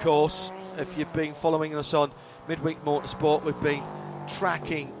Netherlands, of course. If you've been following us on Midweek Motorsport, we've been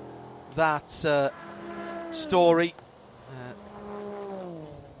tracking that story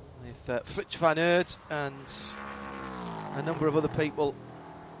with Fritz van Aert and a number of other people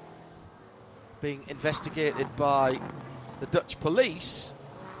being investigated by the Dutch police.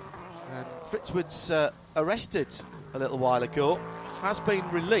 And Fritz was arrested a little while ago, has been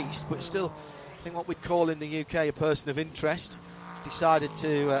released, but still, I think what we'd call in the UK a person of interest. He's decided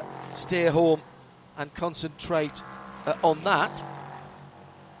to stay home and concentrate on that.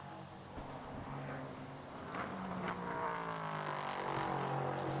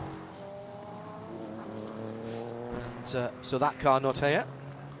 And so that car not here.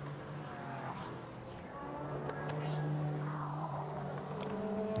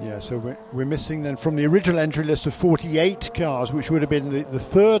 Yeah, so we're missing then from the original entry list of 48 cars, which would have been the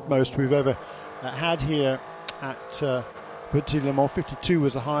third most we've ever had here at Petit Le Mans. 52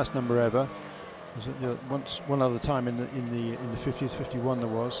 was the highest number ever. Once one other time in the 50s, 51 there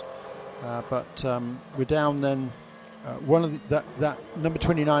was, but we're down then one of that number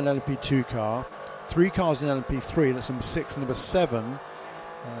 29 LMP2 car, 3 cars in LMP3. That's number 6, number 7,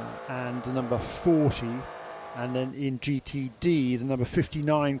 and number 40. And then in GTD, the number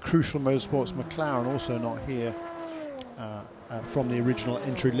 59 Crucial Motorsports McLaren, also not here from the original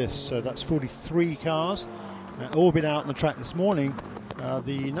entry list. So that's 43 cars, all been out on the track this morning.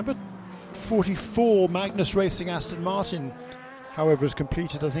 The number 44 Magnus Racing Aston Martin, however, has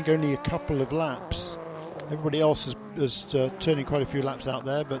completed, I think, only a couple of laps. Everybody else is turning quite a few laps out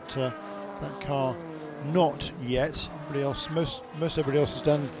there, but that car not yet. Everybody else, most everybody else has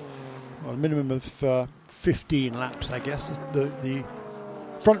done a minimum of 15 laps, I guess. The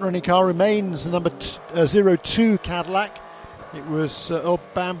front-running car remains the number 02 Cadillac. It was Earl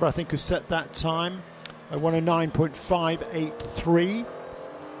Bamber, I think, who set that time, 109.583.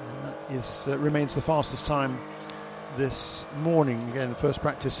 And that remains the fastest time this morning. Again, first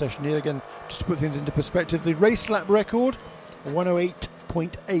practice session here. Again, just to put things into perspective, the race lap record,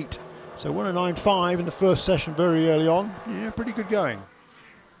 108.8. So 109.5 in the first session very early on. Yeah, pretty good going.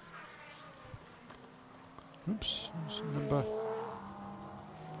 Oops, that's number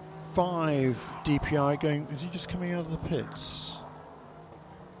 5 DPI going. Is he just coming out of the pits?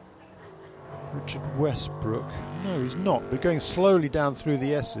 Richard Westbrook. No, he's not. We're going slowly down through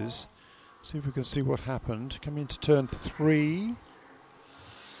the S's. See if we can see what happened. Coming into turn 3.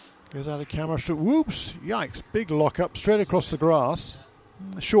 Goes out of camera. Whoops! Yikes! Big lock up straight across the grass.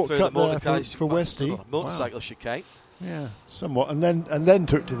 A shortcut there for Westy. Motorcycle chicane. Yeah, somewhat, and then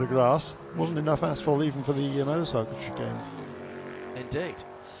took to the grass. Wasn't enough asphalt even for the motorcycle chicane. Indeed.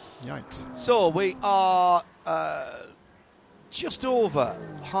 Yikes. So we are just over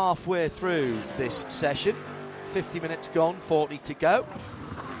halfway through this session. 50 minutes gone, 40 to go.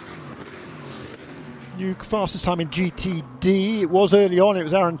 New fastest time in GTD. It was early on. It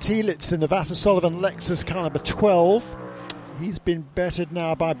was Aaron Tielitz in the Vassar Sullivan Lexus car number 12. He's been bettered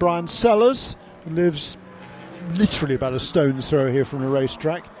now by Brian Sellers, who lives literally about a stone's throw here from the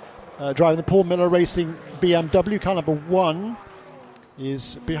racetrack. Driving the Paul Miller Racing BMW car number 1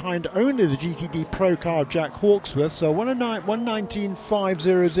 is behind only the GTD Pro car of Jack Hawksworth. So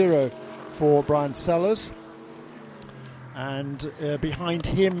 119.500 for Brian Sellers. And behind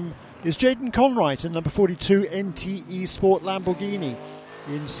him is Jaden Conwright in number 42 NTE Sport Lamborghini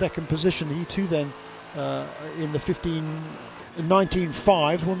in second position. He too then in the 15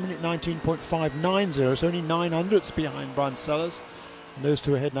 19.5, 1 minute 19.590, so only 900ths behind Brian Sellers. And those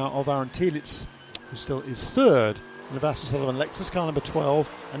two ahead now of Aaron Tielitz, who still is third. And Vasser Sullivan, Lexus car number 12,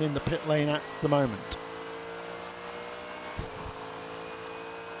 and in the pit lane at the moment.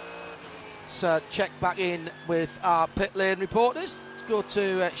 Let's check back in with our pit lane reporters. Let's go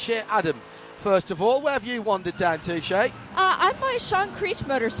to Shea Adam. First of all, where have you wandered down to, Shay? I'm by Sean Creech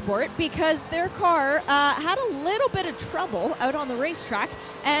Motorsport because their car had a little bit of trouble out on the racetrack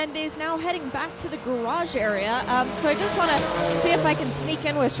and is now heading back to the garage area. So I just want to see if I can sneak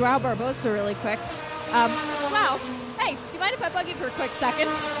in with Joao Barbosa really quick. Joao, hey, do you mind if I bug you for a quick second?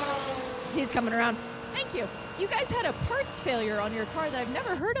 He's coming around. Thank you. You guys had a parts failure on your car that I've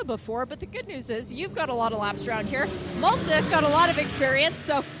never heard of before, but the good news is you've got a lot of laps around here. Malta got a lot of experience,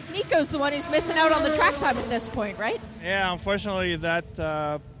 so Nico's the one who's missing out on the track time at this point, right? Yeah, unfortunately that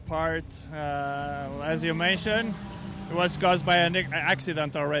part, as you mentioned, it was caused by an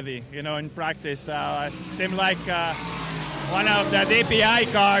accident already, in practice. It seemed like one of the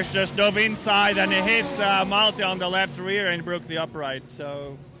DPI cars just dove inside and it hit Malta on the left rear and broke the upright.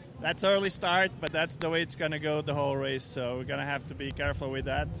 So that's early start, but that's the way it's going to go the whole race. So we're going to have to be careful with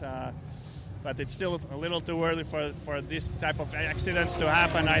that. But it's still a little too early for this type of accidents to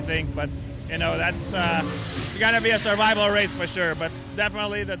happen, I think. But, that's it's going to be a survival race for sure. But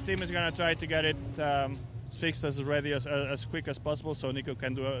definitely the team is going to try to get it fixed as quick as possible so Nico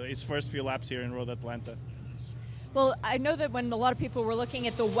can do his first few laps here in Road Atlanta. Well, I know that when a lot of people were looking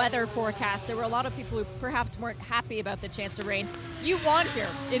at the weather forecast, there were a lot of people who perhaps weren't happy about the chance of rain. You won here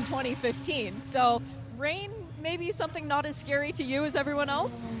in 2015, so rain maybe something not as scary to you as everyone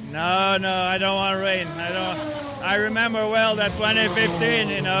else? No, I don't want rain. I remember well that 2015,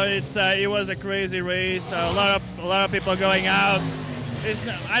 it was a crazy race, a lot of people going out.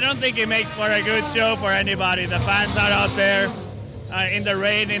 I don't think it makes for a good show for anybody. The fans are out there in the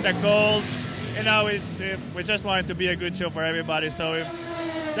rain, in the cold. We just want it to be a good show for everybody. So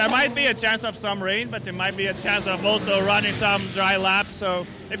there might be a chance of some rain, but there might be a chance of also running some dry laps. So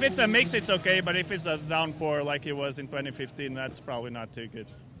if it's a mix, it's okay. But if it's a downpour like it was in 2015, that's probably not too good.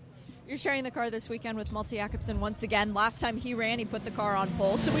 You're sharing the car this weekend with Malte Jakobsen once again. Last time he ran, he put the car on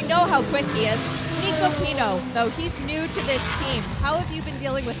pole, so we know how quick he is. Nico Pino, though, he's new to this team. How have you been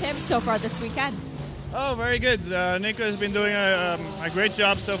dealing with him so far this weekend? Oh, very good. Nico has been doing a great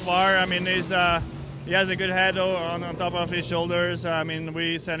job so far. I mean, he has a good head on top of his shoulders. I mean,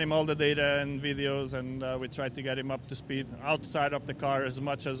 we send him all the data and videos, and we try to get him up to speed outside of the car as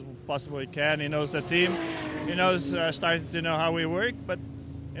much as possibly can. He knows the team. He knows starting to know how we work, but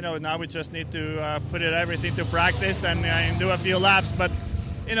now we just need to put everything to practice and do a few laps. But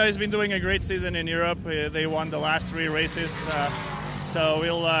he's been doing a great season in Europe. They won the last 3 races. So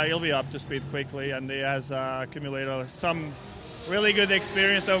he'll be up to speed quickly, and he has accumulated some really good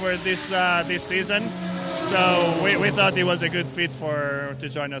experience over this season. So we thought he was a good fit to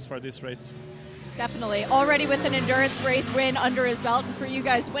join us for this race. Definitely. Already with an endurance race win under his belt, and for you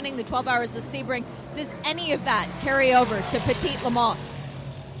guys winning the 12 Hours of Sebring, does any of that carry over to Petit Le Mans?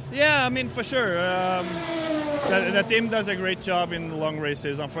 Yeah, I mean, for sure. The team does a great job in the long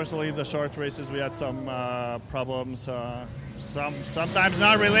races. Unfortunately, the short races we had some problems. Sometimes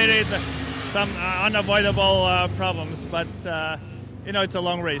not related, some unavoidable problems, but it's a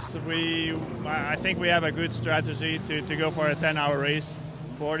long race. I think we have a good strategy to go for a 10-hour race.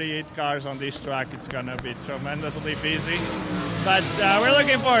 48 cars on this track, it's going to be tremendously busy, but we're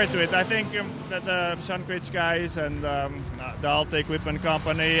looking forward to it. I think that the Sean Creech guys and the Alta Equipment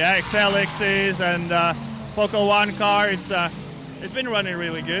Company, XLXs and Focal One car, it's been running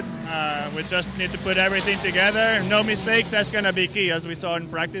really good. We just need to put everything together. No mistakes, that's going to be key, as we saw in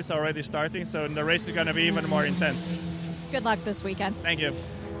practice already starting. So the race is going to be even more intense. Good luck this weekend. Thank you.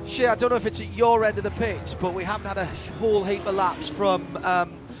 Shea, I don't know if it's at your end of the pit, but we haven't had a whole heap of laps from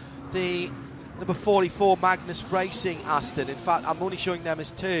the number 44 Magnus Racing Aston. In fact, I'm only showing them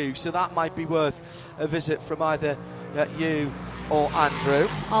as 2, so that might be worth a visit from either you or Andrew.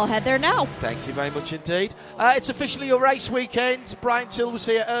 I'll head there now. Thank you very much indeed. It's officially a race weekend. Brian Till was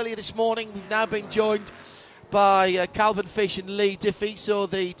here earlier this morning. We've now been joined by Calvin Fish and Lee Diffie, so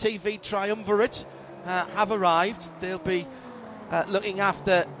the TV triumvirate have arrived. They'll be looking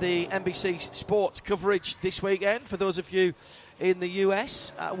after the NBC sports coverage this weekend for those of you in the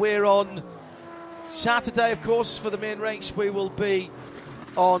US. We're on Saturday, of course, for the main race. We will be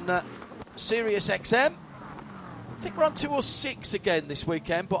on Sirius XM. I think we're on 206 again this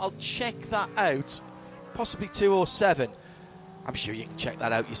weekend, but I'll check that out. Possibly 207. I'm sure you can check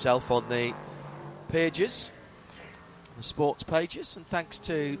that out yourself on the pages. the sports pages, and thanks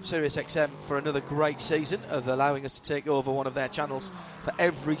to SiriusXM for another great season of allowing us to take over one of their channels for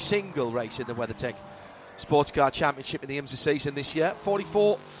every single race in the WeatherTech Sports Car Championship in the IMSA season this year.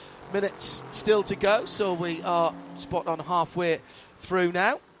 44 minutes still to go, so we are spot on halfway through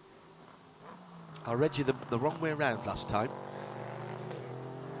now. I read you the wrong way around last time.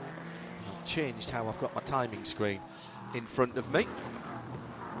 I've changed how I've got my timing screen in front of me.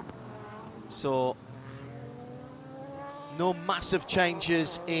 So no massive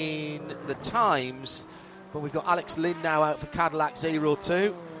changes in the times, but we've got Alex Lynn now out for Cadillac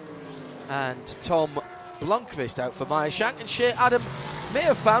 02 and Tom Blomqvist out for Meyershank, and Shea Adam may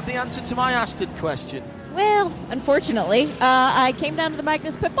have found the answer to my Aston question. Well, unfortunately, I came down to the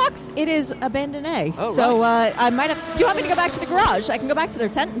Magnus pit box. It is abandonné. Oh, so right. I might have... Do you want me to go back to the garage? I can go back to their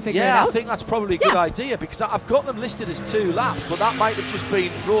tent and figure it out. Yeah, I think that's probably a good idea, because I've got them listed as 2 laps, but that might have just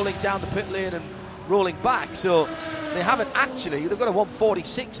been rolling down the pit lane and rolling back. So they haven't actually... They've got a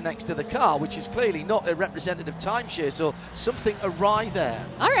 1:46 next to the car, which is clearly not a representative timeshare, so something awry there.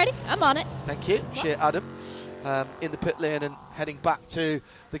 Alrighty, I'm on it. Thank you, Shea Adam. In the pit lane and heading back to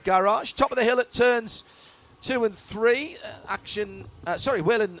the garage. Top of the hill at turns 2 and 3.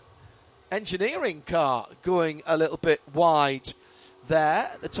 Whelen Engineering car going a little bit wide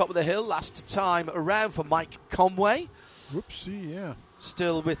there at the top of the hill. Last time around for Mike Conway. Whoopsie, yeah.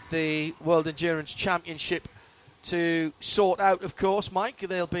 Still with the World Endurance Championship to sort out, of course, Mike.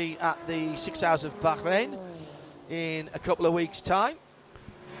 They'll be at the 6 Hours of Bahrain in a couple of weeks' time.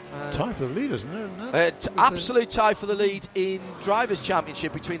 Tie for the lead, isn't there? Absolute tie for the lead in Drivers'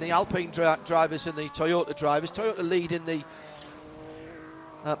 Championship between the Alpine drivers and the Toyota drivers. Toyota lead in the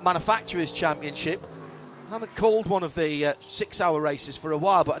Manufacturers' Championship. I haven't called one of the 6-hour races for a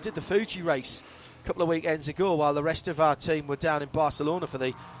while, but I did the Fuji race a couple of weekends ago while the rest of our team were down in Barcelona for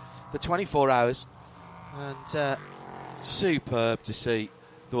the 24 hours. And superb to see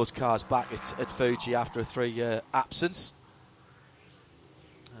those cars back at Fuji after a 3-year absence.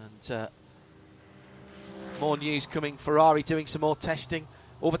 And more news coming. Ferrari doing some more testing.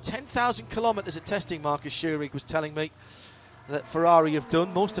 Over 10,000 kilometres of testing, Marcus Schurig was telling me, that Ferrari have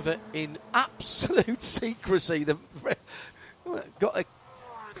done. Most of it in absolute secrecy. They've got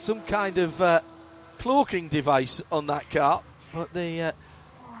some kind of cloaking device on that car. But the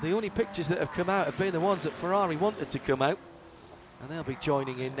only pictures that have come out have been the ones that Ferrari wanted to come out. And they'll be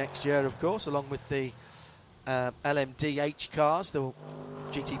joining in next year, of course, along with the LMDH cars, the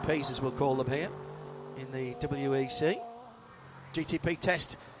GTPs as we'll call them here in the WEC. GTP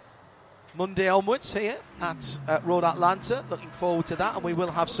test Monday onwards here at Road Atlanta. Looking forward to that, and we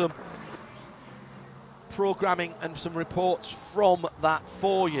will have some programming and some reports from that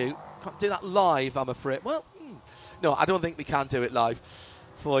for you. Can't do that live, I'm afraid. Well, no, I don't think we can do it live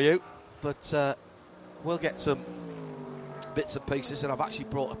for you, but we'll get some bits and pieces, and I've actually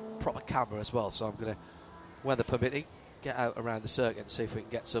brought a proper camera as well, so I'm going to, weather permitting, get out around the circuit and see if we can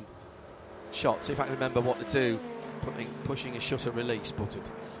get some shots. See if I can remember what to do, pushing a shutter release button.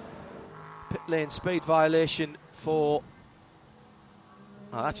 Pit lane speed violation for...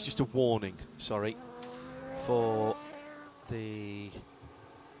 Oh, that's just a warning, sorry, for the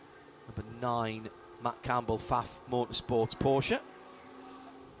number 9 Matt Campbell Pfaff Motorsports Porsche.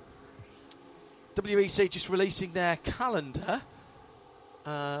 WEC just releasing their calendar.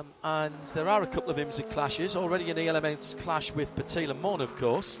 And there are a couple of IMSA clashes. Already an ELMS clash with Petit Le Mans, of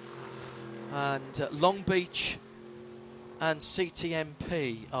course. And Long Beach and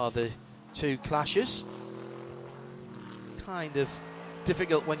CTMP are the 2 clashes. Kind of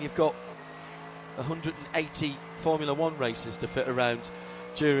difficult when you've got 180 Formula 1 races to fit around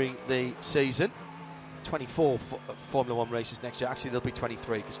during the season. 24 Formula 1 races next year. Actually, there'll be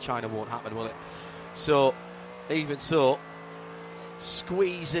 23 because China won't happen, will it? So, even so,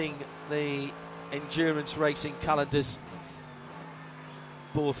 squeezing the endurance racing calendars,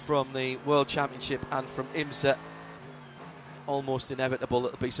 both from the World Championship and from IMSA, almost inevitable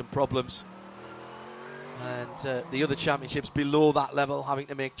that there'll be some problems. And the other championships below that level having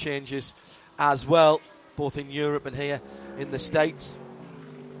to make changes as well, both in Europe and here in the States.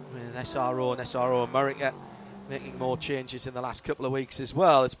 With SRO and SRO America making more changes in the last couple of weeks as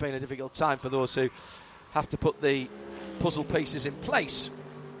well. It's been a difficult time for those who have to put the puzzle pieces in place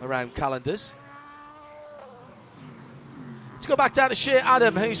around calendars. Let's go back down to Shea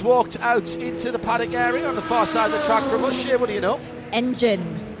Adam, who's walked out into the paddock area on the far side of the track from us. Shea, what do you know?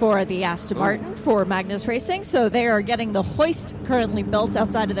 Engine for the Aston Martin for Magnus Racing. So they are getting the hoist currently built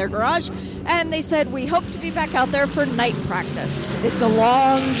outside of their garage. And they said, we hope to be back out there for night practice. It's a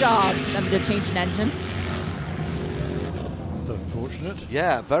long job for them to change an engine. That's unfortunate.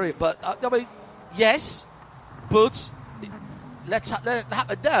 Yeah, very. But, I mean, yes, but let it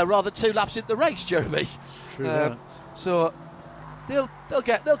happen there rather than 2 laps into the race, Jeremy. True. So they'll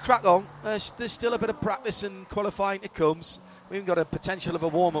crack on. There's still a bit of practice and qualifying to come. We've even got a potential of a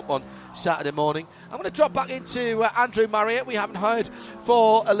warm-up on Saturday morning. I'm going to drop back into Andrew Marriott. We haven't heard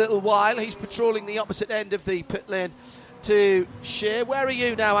for a little while. He's patrolling the opposite end of the pit lane to Shea. Where are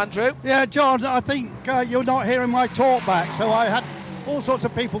you now, Andrew? Yeah, John, I think you're not hearing my talk back, so I had all sorts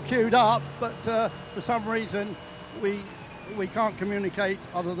of people queued up, but for some reason we can't communicate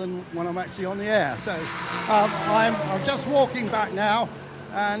other than when I'm actually on the air. So I'm just walking back now,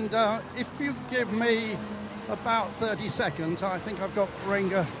 and if you give me about 30 seconds, I think I've got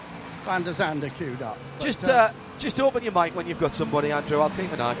Renger van der Zande queued up. But, just open your mic when you've got somebody, Andrew. I'll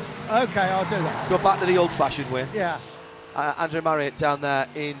keep an eye. Okay, I'll do that. Go back to the old-fashioned way. Yeah. Andrew Marriott down there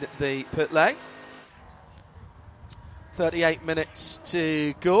in the pit lane. 38 minutes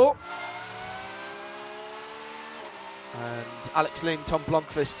to go. And Alex Lynn, Tom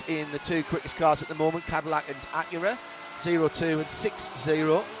Blomqvist in the 2 quickest cars at the moment, Cadillac and Acura, 0-2 and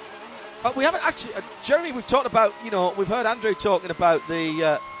 6-0. We haven't actually, Jeremy, we've talked about, we've heard Andrew talking about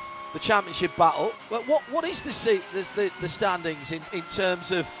the championship battle. Well, what is the standings in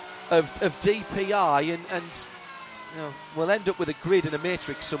terms of DPI and we'll end up with a grid and a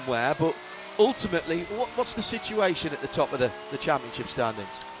matrix somewhere, but ultimately, what's the situation at the top of the championship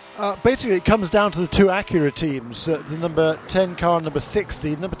standings? Basically, it comes down to the 2 Acura teams, the number 10 car and number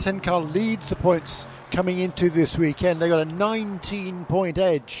 60. The number 10 car leads the points coming into this weekend. They got a 19-point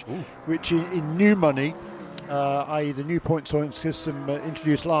edge, which in new money, i.e. the new point scoring system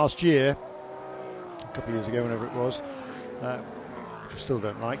introduced last year, a couple of years ago, whenever it was, which I still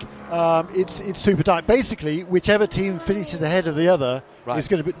don't like. It's super tight. Basically, whichever team finishes ahead of the other is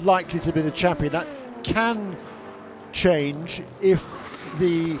going to be likely to be the champion. That can change if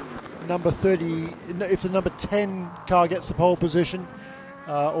the number 10 car gets the pole position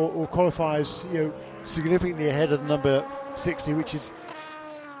or qualifies, significantly ahead of the number 60, which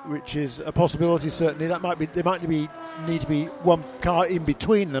is a possibility. Certainly, there might need to be one car in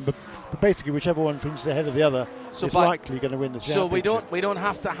between them, but basically, whichever one finishes ahead of the other is likely going to win the championship. So we don't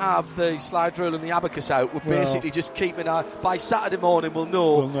have to have the slide rule and the abacus out. We're basically just keeping by Saturday morning. We'll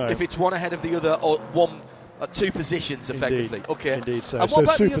know if it's one ahead of the other or one. 2 positions, effectively. Indeed. Okay. Indeed. So, and what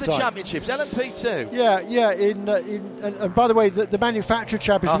about the other tight championships? LMP2. Yeah. And by the way, the manufacturer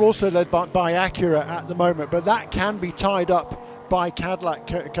championship also led by Acura at the moment, but that can be tied up by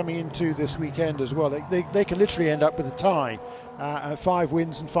Cadillac coming into this weekend as well. They can literally end up with a tie, 5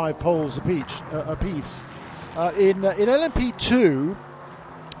 wins and 5 poles apiece. In LMP2.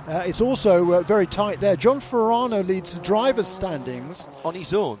 It's also very tight there. John Ferrano leads the drivers' standings on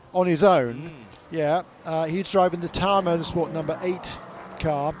his own. Yeah, he's driving the Tower Motorsport number 8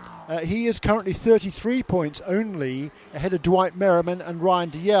 car. He is currently 33 points only ahead of Dwight Merriman and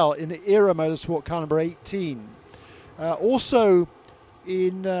Ryan Dalziel in the Era Motorsport car number 18. Also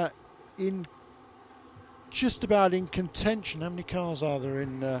in just about in contention. How many cars are there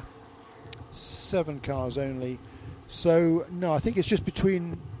in 7 cars only? So no, I think it's just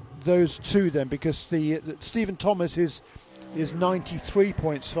between those 2 then, because the Stephen Thomas is 93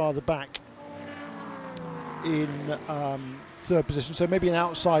 points farther back in 3rd position, so maybe an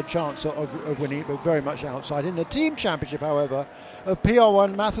outside chance of winning it, but very much outside. In the team championship, however,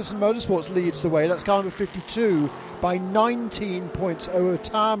 PR1 Matheson Motorsports leads the way. That's car number 52 by 19 points over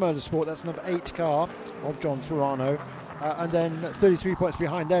Tower Motorsport. That's number 8 car of John Ferrano. And then 33 points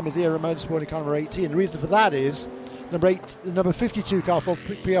behind them is Era Motorsport in car number 18. The reason for that is number 52 car for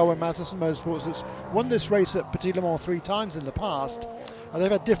PR1 Matheson Motorsports that's won this race at Petit Le Mans 3 times in the past.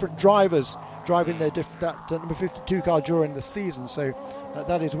 They've had different drivers driving that number 52 car during the season, so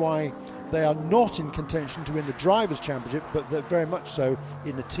that is why they are not in contention to win the Drivers' Championship, but they're very much so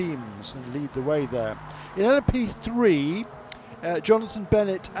in the teams and lead the way there. In LMP3, Jonathan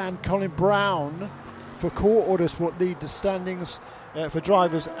Bennett and Colin Brown for Core Autosport lead the standings for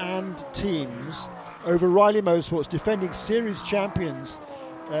drivers and teams over Riley Motorsports, defending series champions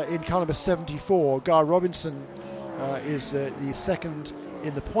in car number 74. Guy Robinson is the second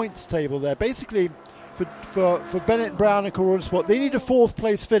in the points table there. Basically, for Bennett and Brown and Core Autosport, they need a 4th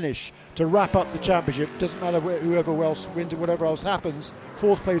place finish to wrap up the championship. Doesn't matter whoever else wins or whatever else happens.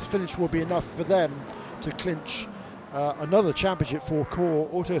 4th place finish will be enough for them to clinch another championship for Core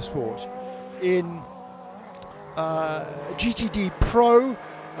Autosport. In GTD Pro,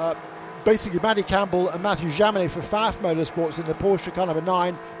 basically Matty Campbell and Matthew Jaminet for Pfaff Motorsports in the Porsche car number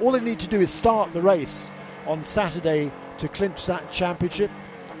 9. All they need to do is start the race on Saturday to clinch that championship,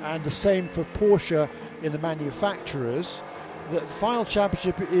 and the same for Porsche in the manufacturers. The final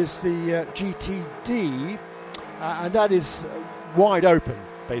championship is the GTD, and that is wide open,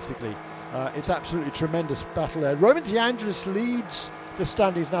 basically. It's absolutely tremendous battle there. Roman DeAngelis leads the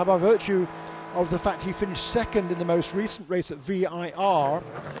standings now by virtue of the fact he finished second in the most recent race at VIR,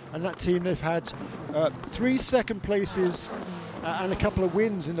 and that team, they've had 3 second places and a couple of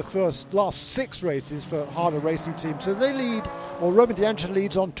wins in the last 6 races for harder racing teams. So they lead, or Roman DeAngelis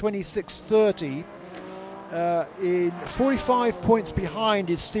leads on 26.30. In 45 points behind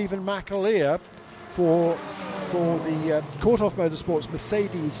is Stephen McAleer for the Courthoff Motorsports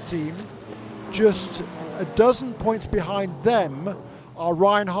Mercedes team. Just a dozen points behind them are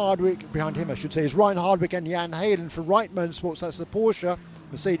Ryan Hardwick, behind him I should say, is Ryan Hardwick and Jan Halen for Wright Motorsports. That's the Porsche,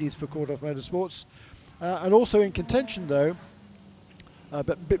 Mercedes for Courthoff Motorsports. And also in contention though,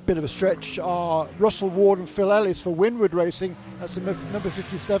 but bit of a stretch, are Russell Ward and Phil Ellis for Winward Racing. That's the number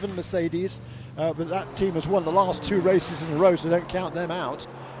 57 Mercedes. But that team has won the last 2 races in a row, so don't count them out.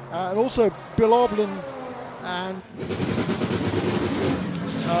 And also Bill Oblin and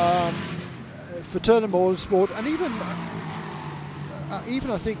for Turner Motorsport, and even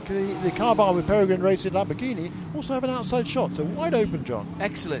I think the car bar with Peregrine Racing Lamborghini also have an outside shot, so wide open, John.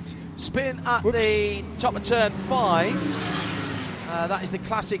 Excellent. Spin at the top of turn 5. That is the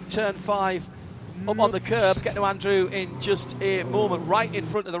classic turn 5 up on the curb. Get to Andrew in just a moment, right in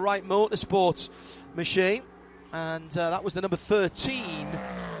front of the Wright Motorsports machine. And that was the number 13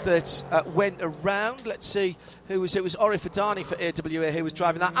 that went around. Let's see who was it. Was Ori Fadani for AWA who was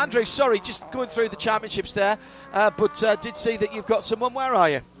driving that. Andrew, sorry, just going through the championships there, but did see that you've got someone. Where are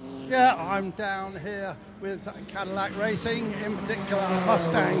you? Yeah, I'm down here with Cadillac Racing, in particular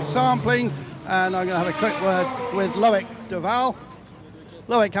Mustang Sampling, and I'm going to have a quick word with Loic Duval.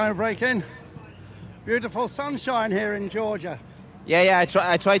 Loic, can I break in? Beautiful sunshine here in Georgia. Yeah, I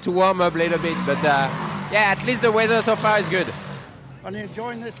try to warm up a little bit, but yeah, at least the weather so far is good. And you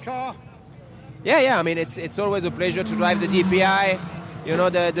enjoying this car? Yeah, I mean, it's always a pleasure to drive the DPI. You know,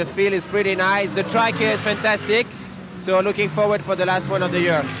 the feel is pretty nice. The track here is fantastic. So looking forward for the last one of the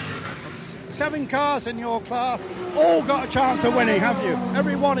year. 7 cars in your class, all got a chance of winning, haven't you?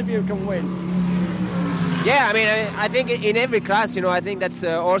 Every one of you can win. Yeah, I mean, I think in every class, you know, I think that's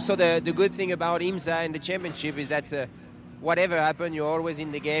also the good thing about IMSA and the championship is that whatever happens, you're always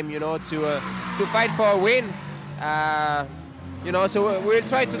in the game, you know, to fight for a win. You know, so we'll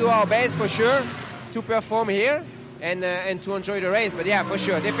try to do our best for sure to perform here and to enjoy the race. But yeah, for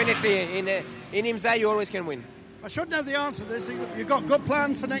sure, definitely in IMSA you always can win. I should know the answer to this. You got good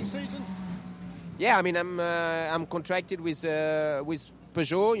plans for next season? Yeah, I mean, I'm contracted with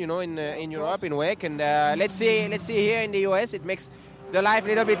Peugeot, you know, in Europe, in WEC, and let's see here in the US. It makes the life a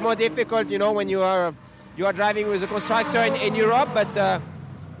little bit more difficult, you know, when you are driving with a constructor in Europe. But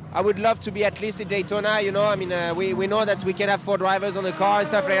I would love to be at least in Daytona, you know. I mean, we know that we can have 4 drivers on the car and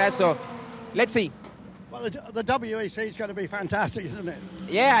stuff like that. So let's see. Well, the WEC is going to be fantastic, isn't it?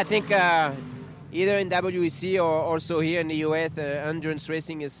 Yeah, I think either in WEC or also here in the US, endurance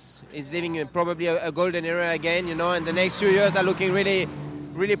racing is living probably a golden era again, you know, and the next few years are looking really,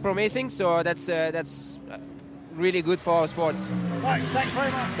 really promising. So that's really good for our sports. Right, thanks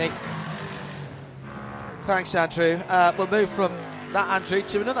very much. Thanks. Thanks, Andrew. We'll move from that Andrew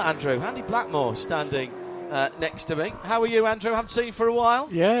to another Andrew. Andy Blackmore standing next to me. How are you, Andrew? Haven't seen you for a while.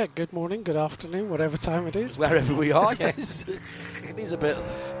 Yeah, good morning, good afternoon, whatever time it is. Wherever we are, yes. It is a bit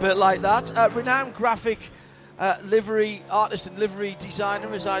like that. Renowned graphic livery artist and livery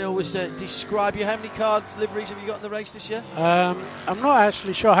designer, as I always describe you. How many cars, liveries have you got in the race this year? I'm not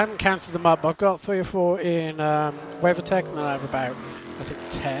actually sure. I haven't counted them up. I've got 3 or 4 in WeatherTech, and then I have about, I think,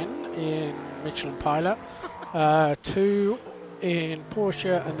 10 in Michelin Pilot, 2 in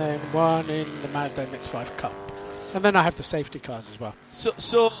Porsche, and then 1 in the Mazda MX-5 Cup. And then I have the safety cars as well.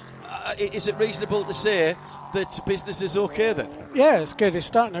 So is it reasonable to say that business is okay then? Yeah, it's good. It's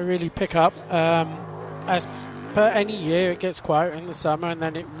starting to really pick up. As per any year, it gets quieter in the summer, and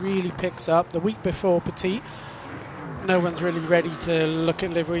then it really picks up. The week before Petit, no one's really ready to look at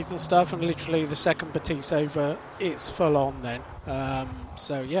liveries and stuff, and literally the second Petit's over, it's full on then.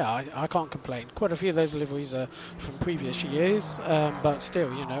 So yeah, I can't complain. Quite a few of those liveries are from previous years, but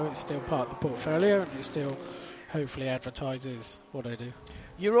still, you know, it's still part of the portfolio, and it still hopefully advertises what I do.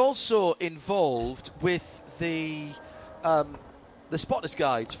 You're also involved with the Spotters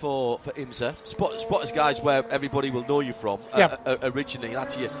Guides for IMSA. Spotters Guides, where everybody will know you from originally.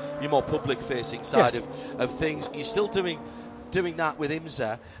 That's your more public-facing side of things. You're still doing that with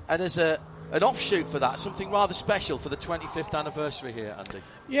IMSA, and as an offshoot for that, something rather special for the 25th anniversary here, Andy.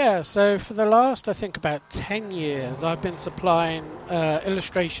 Yeah, so for the last, I think, about 10 years, I've been supplying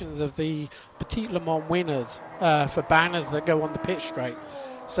illustrations of the Petit Le Mans winners for banners that go on the pit straight.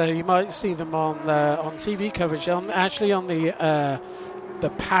 So you might see them on TV coverage, actually on the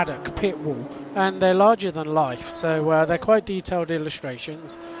paddock pit wall, and they're larger than life. So they're quite detailed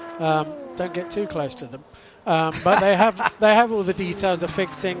illustrations. Don't get too close to them. But they have all the details of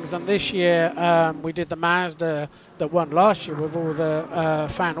fixings, and this year we did the Mazda that won last year with all the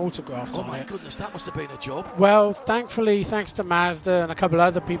fan autographs on it. Oh my goodness, that must have been a job. Well, thankfully, thanks to Mazda and a couple of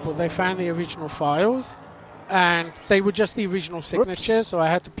other people, they found the original files, and they were just the original signatures, so I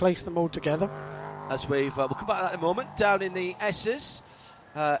had to place them all together. As we'll come back to that in a moment. Down in the S's,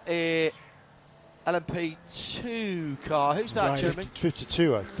 a LMP2 car. Who's that, Jeremy?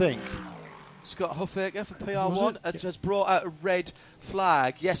 52, I think. Scott Huffaker for PR1 has brought out a red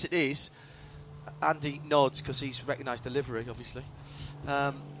flag. Yes, it is. Andy nods because he's recognised the livery, obviously.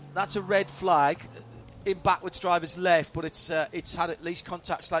 That's a red flag in backwards driver's left, but it's had at least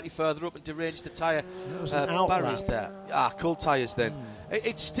contact slightly further up and deranged the tyre barriers there. Cool tyres then.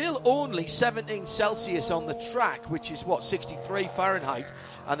 It's still only 17 Celsius on the track, which is, 63 Fahrenheit,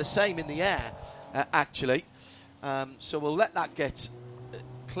 and the same in the air, actually. So we'll let that get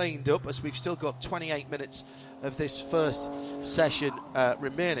cleaned up, as we've still got 28 minutes of this first session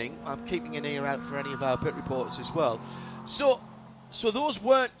remaining. I'm keeping an ear out for any of our pit reporters as well. So those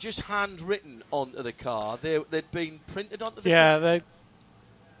weren't just handwritten onto the car; they'd been printed onto the car.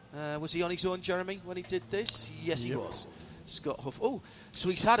 Yeah, was he on his own, Jeremy, when he did this? Yes, he was. Scott Huff. Oh, so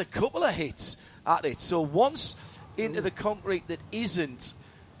he's had a couple of hits at it. So once into the concrete that isn't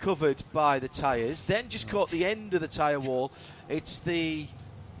covered by the tyres, then just caught the end of the tyre wall. It's the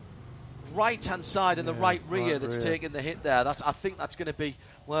right-hand side and the right rear that's taking the hit there. I think that's going to be,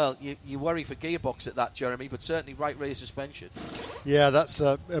 you worry for gearbox at that, Jeremy, but certainly right rear suspension. Yeah, that's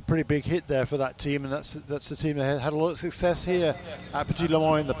a pretty big hit there for that team, and that's the team that had a lot of success here at Petit Le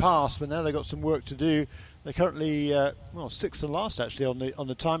Mans in the past, but now they've got some work to do. They're currently sixth and last actually on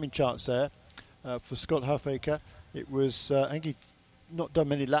the timing charts there for Scott Huffaker. It was I think he not done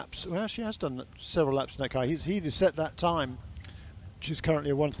many laps. Well, actually, he has done several laps in that car. He set that time, which is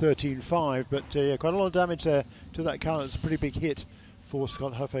currently a 1:13.5, but quite a lot of damage there to that car. It's a pretty big hit for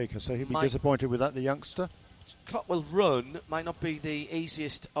Scott Huffaker, so he'll be disappointed with that, the youngster. Clockwell Run might not be the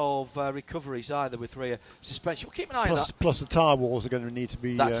easiest of recoveries either with rear suspension. We'll keep an eye on that. Plus the tyre walls are going to need to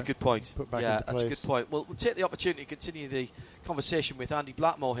be that's a good point. Put back into place. That's a good point. We'll take the opportunity to continue the conversation with Andy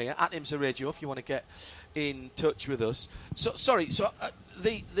Blackmore here at IMSA Radio if you want to get in touch with us. So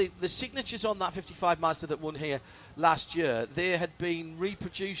the signatures on that 55 Mazda that won here last year, they had been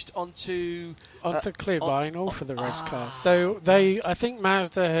reproduced onto clear vinyl for the race cars. So I think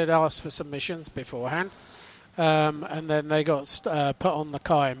Mazda had asked for submissions beforehand. And then they got put on the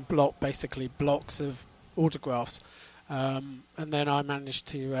car in basically blocks of autographs. And then I managed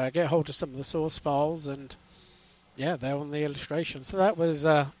to get hold of some of the source files, and they're on the illustration. So that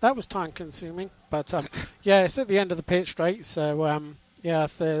was time consuming, but it's at the end of the pit straight. So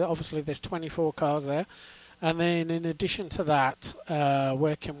obviously there's 24 cars there, and then in addition to that,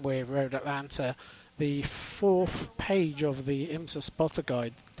 working with Road Atlanta, the fourth page of the IMSA spotter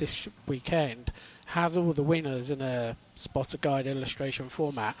guide this weekend has all the winners in a spotter guide illustration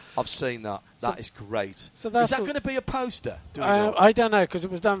format. I've seen that. That is great. So is that going to be a poster? I don't know, because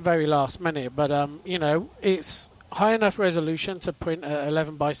it was done very last minute. But it's high enough resolution to print at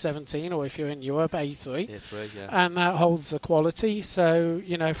 11 by 17, or if you're in Europe, A3. A3, yeah. And that holds the quality, so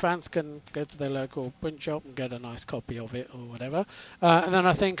fans can go to their local print shop and get a nice copy of it or whatever. And then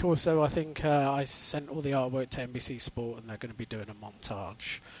I think I sent all the artwork to NBC Sport, and they're going to be doing a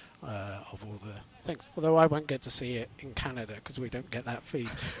montage of all the things. Although I won't get to see it in Canada because we don't get that feed.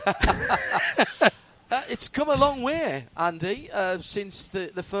 It's come a long way, Andy, since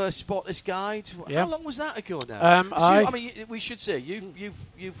the first Spotless Guide. Yeah. How long was that ago now? We should say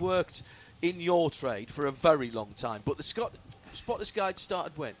you've worked in your trade for a very long time, but the Spotless Guide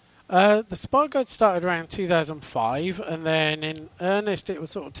started when? The Spotter Guide started around 2005, and then in earnest it was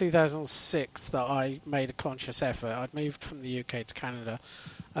sort of 2006 that I made a conscious effort. I'd moved from the UK to Canada,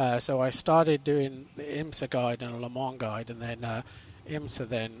 so I started doing the IMSA Guide and a Le Mans Guide, and then IMSA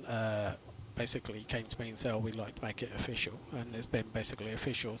then basically came to me and said, we'd like to make it official, and it's been basically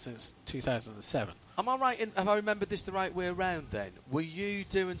official since 2007. Am I right? Have I remembered this the right way around then? Were you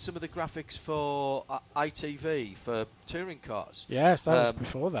doing some of the graphics for ITV for touring cars? Yes, that was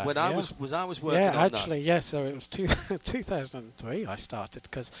before that. When I was working on that. Yes. So it was 2003 I started,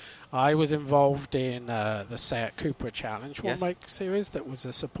 because I was involved in the Seat Cupra Challenge one make series that was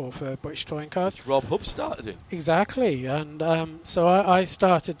a support for British touring cars. Which Rob Hubb started in. Exactly, and so I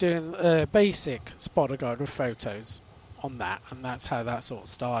started doing a basic spotter guide with photos on that, and that's how that sort of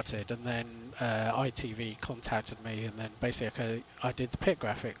started. And then ITV contacted me, and then basically I did the pit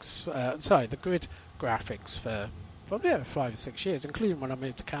graphics, the grid graphics for probably 5 or 6 years, including when I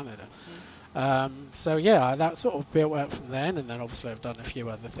moved to Canada. That sort of built up from then, and then obviously I've done a few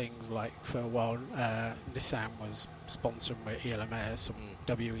other things, like for a while Nissan was sponsoring with ELMS, some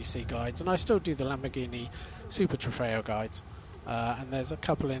WEC guides, and I still do the Lamborghini Super Trofeo guides, and there's a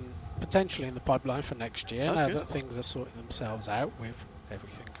couple potentially in the pipeline for next year now that things are sorting themselves out with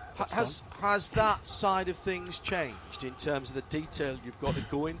everything. Has that side of things changed in terms of the detail you've got to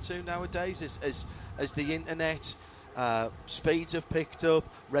go into nowadays as the internet speeds have picked up,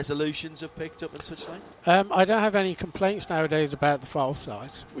 resolutions have picked up and such like? I don't have any complaints nowadays about the file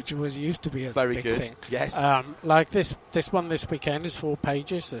size, which used to be a very big good thing. Yes. Like this one this weekend is 4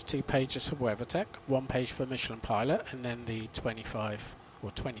 pages. There's 2 pages for WeatherTech, 1 page for Michelin Pilot, and then the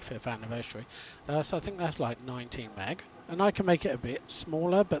 25th anniversary. So I think that's like 19 meg. And I can make it a bit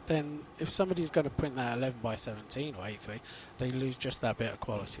smaller, but then if somebody's going to print that 11 by 17 or 8.3, they lose just that bit of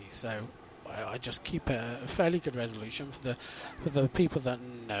quality. So I just keep a fairly good resolution for the people that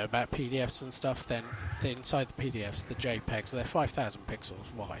know about PDFs and stuff. Then inside the PDFs, the JPEGs, they're 5,000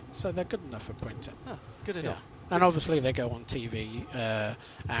 pixels wide, so they're good enough for printing. Good enough. Yeah. And obviously they go on TV,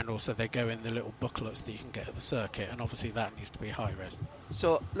 and also they go in the little booklets that you can get at the circuit, and obviously that needs to be high res.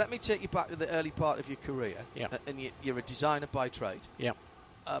 So let me take you back to the early part of your career. Yeah. And you're a designer by trade. Yeah.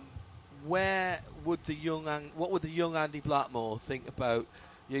 What would the young Andy Blackmore think about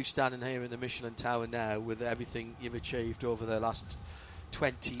you standing here in the Michelin Tower now with everything you've achieved over the last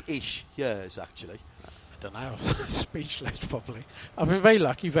 20-ish years, actually? I don't know. Speechless, probably. I've been very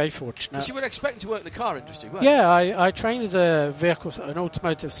lucky, very fortunate. Because you were expecting to work in the car industry, weren't you? Yeah, I trained as an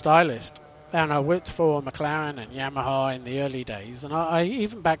automotive stylist, and I worked for McLaren and Yamaha in the early days. And I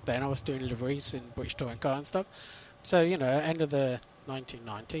even back then, I was doing liveries in British Touring Car and stuff. So, end of the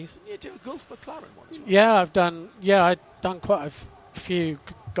 1990s. You did a Gulf McLaren one as well? Yeah, I've done quite a few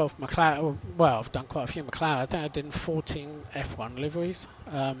Gulf McLaren. Well, I've done quite a few McLaren. I think I did 14 F1 liveries.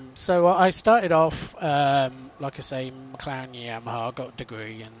 So I started off, like I say, McLaren, Yamaha, got a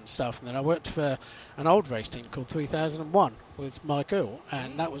degree and stuff, and then I worked for an old race team called 3001 with Mike Earl,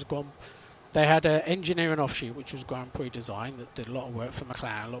 and that was they had an engineering offshoot which was Grand Prix Design that did a lot of work for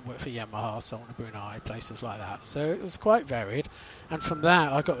McLaren, a lot of work for Yamaha, Salton and Brunei, places like that. So it was quite varied, and from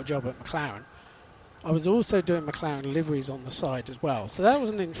that I got a job at McLaren. I was also doing McLaren liveries on the side as well, so that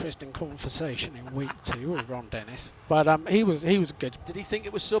was an interesting conversation in week 2 with Ron Dennis. But he was good. Did he think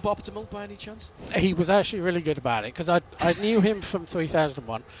it was suboptimal by any chance? He was actually really good about it, because I knew him from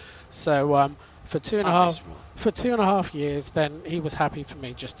 3001. So for 2.5 years, then he was happy for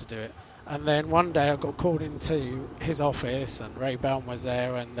me just to do it. And then one day I got called into his office, and Ray Bellm was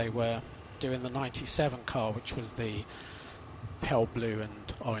there, and they were doing the 97 car, which was the pale blue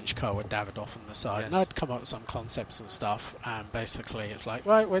and orange car with Davidoff on the side. Yes. And I'd come up with some concepts and stuff, and basically it's like,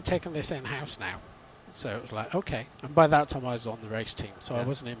 right, we're taking this in-house now. So it was like, okay. And by that time I was on the race team, so I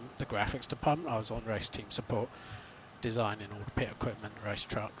wasn't in the graphics department, I was on race team support, designing all the pit equipment, race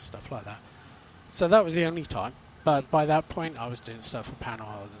trucks, stuff like that. So that was the only time. But by that point I was doing stuff for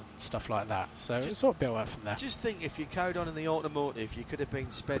panels and stuff like that. So it sort of built up from there. Just think, if you carried on in the automotive, you could have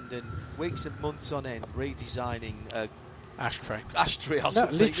been spending weeks and months on end redesigning ashtray or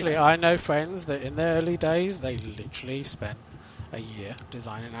something. Literally, I know friends that in the early days they literally spent a year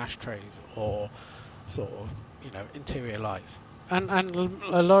designing ashtrays or sort of interior lights. And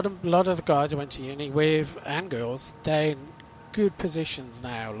a lot of the guys I went to uni with and girls, they're in good positions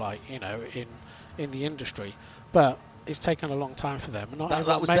now, like in the industry, but it's taken a long time for them. And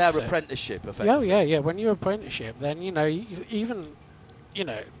that was their apprenticeship, effectively. Yeah. When you're apprenticeship, then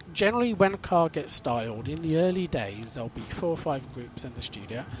generally when a car gets styled, in the early days there'll be 4 or 5 groups in the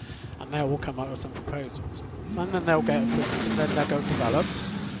studio, and they'll all come up with some proposals, and then they'll get approved, and then they'll go developed,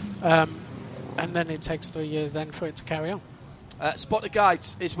 and then it takes 3 years then for it to carry on. Spotter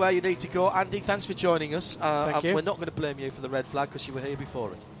Guides is where you need to go. Andy, thanks for joining us. Thank you. We're not going to blame you for the red flag because you were here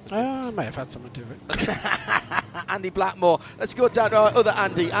before it. I may have had something to do with it. Andy Blackmore. Let's go down to our other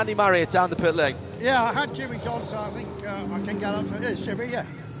Andy Marriott, down the pit lane. Yeah, I had Jimmy John, so I think I can get up to it. Here's Jimmy, yeah.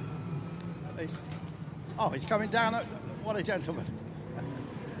 He's coming down. What a gentleman.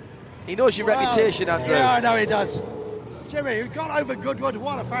 He knows your reputation, Andrew. Yeah, I know he does. Jimmy, you got over Goodwood.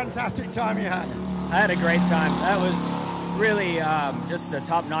 What a fantastic time you had. I had a great time. That was really just a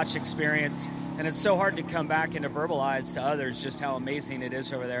top-notch experience, and it's so hard to come back and to verbalize to others just how amazing it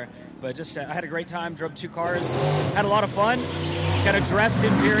is over there. But I had a great time, drove 2 cars, had a lot of fun, got a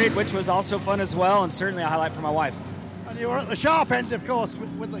dressed-in period, which was also fun as well, and certainly a highlight for my wife. And you were at the sharp end, of course,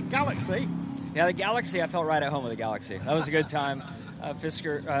 with the Galaxy. Yeah, the Galaxy, I felt right at home with the Galaxy. That was a good time.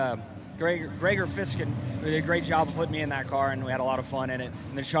 Gregor Fiskin did a great job of putting me in that car, and we had a lot of fun in it.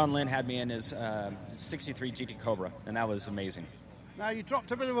 And then Sean Lynn had me in his 63 GT Cobra, and that was amazing. Now, you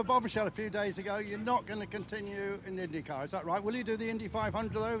dropped a bit of a bombshell a few days ago. You're not going to continue in IndyCar, is that right? Will you do the Indy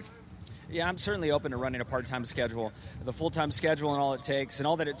 500, though? Yeah, I'm certainly open to running a part-time schedule. The full-time schedule and all it takes, and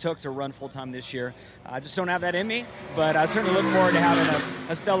all that it took to run full-time this year. I just don't have that in me, but I certainly look forward to having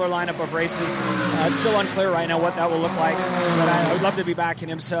a stellar lineup of races. It's still unclear right now what that will look like, but I would love to be back in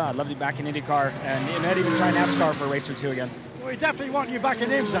IMSA. I'd love to be back in IndyCar, and maybe even try NASCAR for a race or two again. Well, we definitely want you back in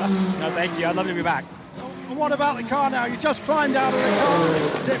IMSA. No, thank you. I'd love to be back. And what about the car now? You just climbed out of the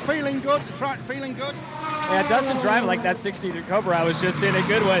car. Is it feeling good? The track feeling good? Yeah, it doesn't drive like that 63 Cobra I was just in a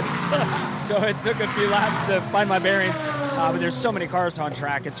Goodwood. So it took a few laps to find my bearings. But there's so many cars on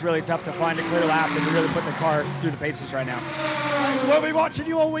track, it's really tough to find a clear lap and to really put the car through the paces right now. We'll be watching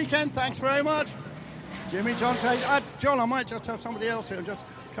you all weekend. Thanks very much. Jimmy Johnson. John, I might just have somebody else here just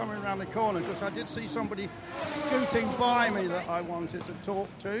coming around the corner, because I did see somebody scooting by me that I wanted to talk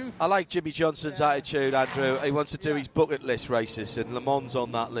to. I like Jimmy Johnson's attitude, Andrew. He wants to do his bucket list races, and Le Mans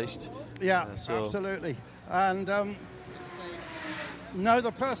on that list. Yeah, absolutely. And no,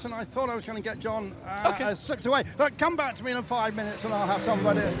 the person I thought I was going to get, John, has slipped away. But come back to me in 5 minutes, and I'll have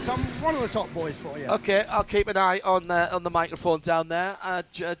one of the top boys for you. Okay, I'll keep an eye on the microphone down there.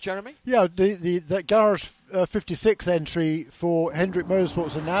 Jeremy? Yeah, that Garage 56 entry for Hendrick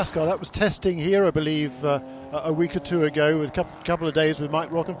Motorsports and NASCAR, that was testing here, I believe, a week or two ago, with a couple of days with Mike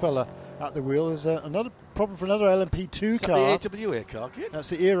Rockenfeller at the wheel. There's another problem for another LMP2 car. Is that the AWA car, kid? That's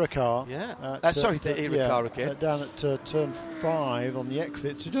the ERA car. Yeah. The ERA car again. Down at turn 5 on the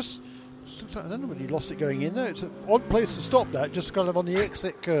exit. So I don't know when he lost it going in there. It's an odd place to stop that, just kind of on the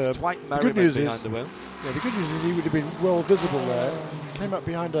exit curve. Dwight The good news is the wheel. Yeah, the good news is he would have been well visible there. Came up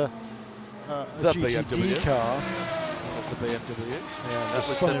behind a GTD BMW car. Of the BMW. Yeah, that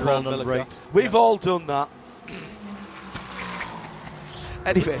was the Paul Miller car. We've all done that.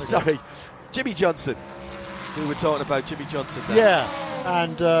 Anyway, sorry. Jimmy Johnson. We were talking about Jimmy Johnson there. Yeah,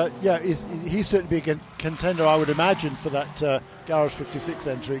 and he's certainly be a contender, I would imagine, for that Garage 56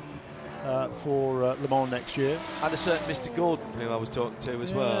 entry for Le Mans next year. And a certain Mr. Gordon, who I was talking to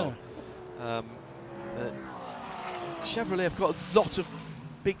as well. Chevrolet have got a lot of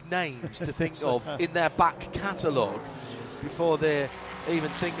big names to think of in their back catalogue before they even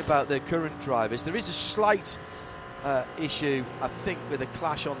think about their current drivers. There is a slight issue, I think, with a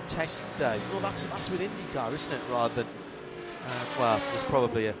clash on test day. Well, that's with IndyCar, isn't it? Rather than there's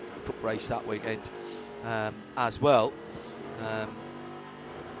probably a cup race that weekend as well. It'll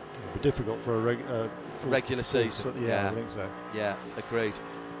be difficult for a regular season. Yeah, I think so. Yeah, agreed.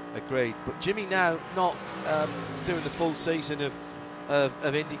 But Jimmy now not doing the full season of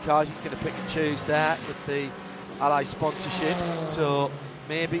IndyCars. He's going to pick and choose that with the Ally sponsorship. So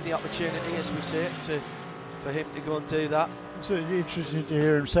maybe the opportunity, as we say it, for him to go and do that. So it's interesting to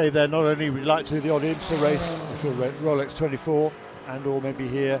hear him say there, not only would he like to do the odd IMSA race, I'm sure Rolex 24, and or maybe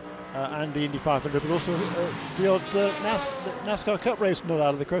here, and the Indy 500, but also the odd NASCAR Cup race, not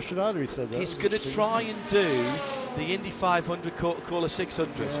out of the question either, he said that. He's going to try and do the Indy 500 Coca-Cola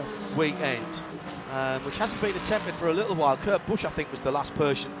 600 weekend, which hasn't been attempted for a little while. Kurt Busch, I think, was the last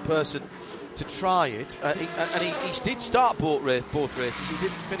person to try it, and he did start both races. He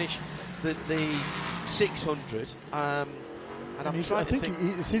didn't finish the 600, and I think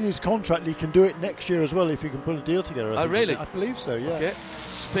it's in his contract he can do it next year as well if he can put a deal together. Really? I believe so, yeah. Okay.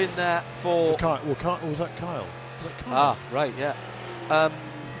 Spin there for... was that Kyle? Ah, right, yeah.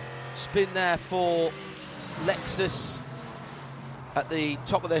 Spin there for Lexus at the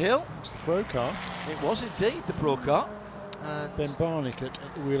top of the hill. It's the Pro car. It was indeed the Pro car. And Ben Barnick at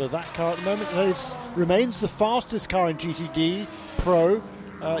the wheel of that car at the moment. It remains the fastest car in GTD Pro.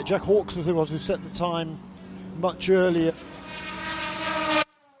 Jack Hawkes was the one who set the time much earlier.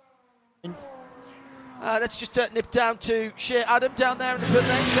 Let's just nip down to Shea Adam down there in the pit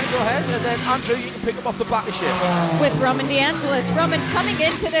lane. Shea, go ahead, and then Andrew, you can pick up off the back of Shea. With Roman DeAngelis. Roman, coming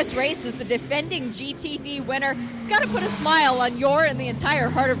into this race as the defending GTD winner, it's got to put a smile on your and the entire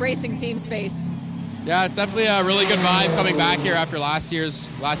Heart of Racing team's face. Yeah, it's definitely a really good vibe coming back here after last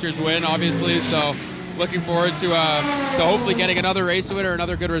year's win, obviously. So looking forward to hopefully getting another race win or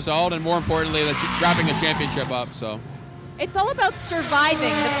another good result, and more importantly, wrapping the championship up. So it's all about surviving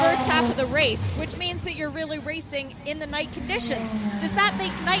the first half of the race, which means that you're really racing in the night conditions. Does that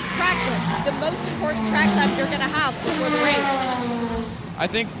make night practice the most important track time you're going to have before the race? I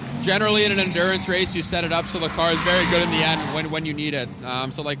think generally in an endurance race, you set it up so the car is very good in the end when you need it.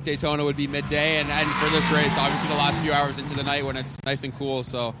 So like Daytona would be midday, and for this race, obviously the last few hours into the night when it's nice and cool.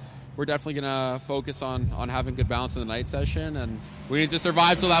 So we're definitely going to focus on having good balance in the night session, and we need to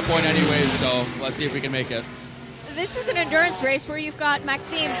survive till that point anyway, so let's see if we can make it. This is an endurance race where you've got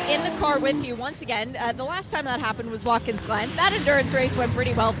Maxime in the car with you once again. The last time that happened was Watkins Glen. That endurance race went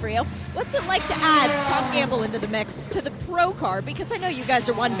pretty well for you. What's it like to add Tom Gamble into the mix to the pro car? Because I know you guys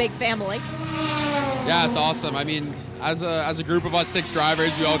are one big family. Yeah, it's awesome. I mean, as a group of us 6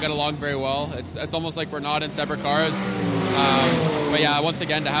 drivers, we all get along very well. It's almost like we're not in separate cars. But yeah, once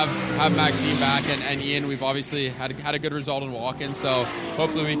again, to have Maxime back and Ian, we've obviously had a good result in Watkins, so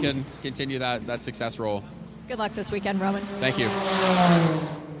hopefully we can continue that success roll. Good luck this weekend, Roman. Thank you.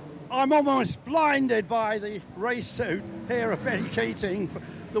 I'm almost blinded by the race suit here of Benny Keating.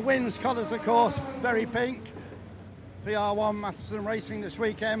 The Wins colours, of course, very pink. PR1 Matheson Racing this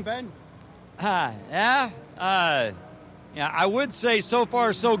weekend, Ben. Yeah, I would say so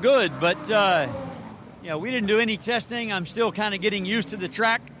far so good, but we didn't do any testing. I'm still kind of getting used to the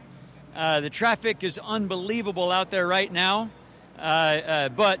track. The traffic is unbelievable out there right now,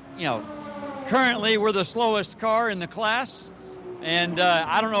 but currently we're the slowest car in the class, and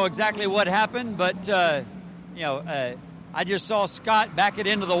I don't know exactly what happened, but I just saw Scott back it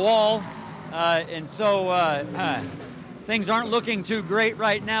into the wall, and so things aren't looking too great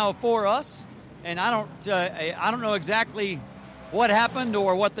right now for us. And I don't know exactly what happened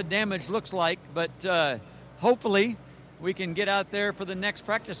or what the damage looks like, but hopefully we can get out there for the next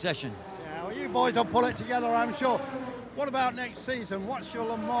practice session. Yeah, well, you boys will pull it together, I'm sure. What about next season? What's your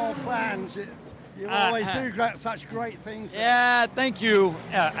Le Mans plans? You always do such great things. Yeah, thank you.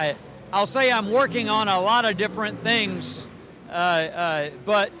 I'll say I'm working on a lot of different things,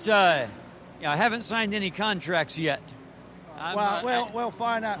 but I haven't signed any contracts yet. We'll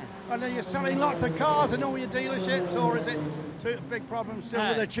find out. And are you selling lots of cars in all your dealerships, or is it a big problem still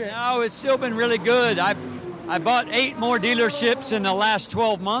with the chips? No, it's still been really good. I bought 8 more dealerships in the last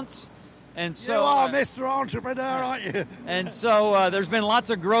 12 months. And so, you are Mr. Entrepreneur, aren't you? And so there's been lots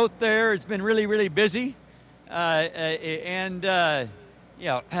of growth there. It's been really, really busy. I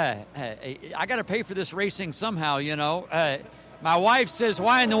got to pay for this racing somehow, My wife says,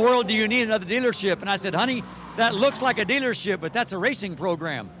 why in the world do you need another dealership? And I said, honey, that looks like a dealership, but that's a racing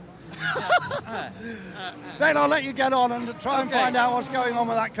program. Then I'll let you get on and try and find out what's going on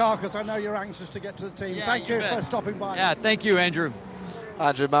with that car, because I know you're anxious to get to the team. Yeah, Thank you for stopping by. Yeah, thank you, Andrew.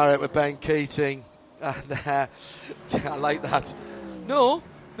 Andrew Marriott with Ben Keating. I like that. No,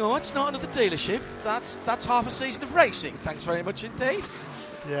 it's not another dealership. That's half a season of racing. Thanks very much indeed.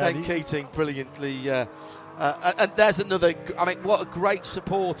 Yeah, Ben Keating, brilliantly. And there's another. I mean, what a great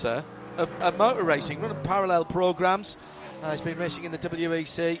supporter of motor racing, running parallel programs. He's been racing in the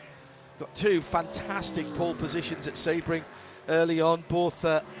WEC. Got 2 fantastic pole positions at Sebring early on, both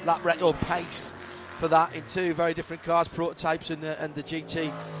lap record pace for that in 2 very different cars, prototypes and the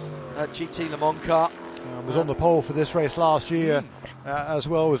GT Le Mans car. Was on the pole for this race last year, as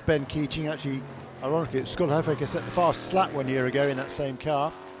well as Ben Keating. Actually, ironically, Scott Hoffaker set the fastest lap 1 year ago in that same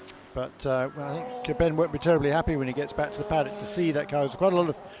car. But I think Ben won't be terribly happy when he gets back to the paddock to see that car. There's quite a lot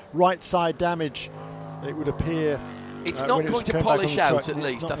of right side damage, it would appear. It's not going to polish out, at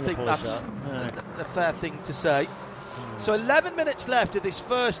least. I think that's a fair thing to say. So 11 minutes left of this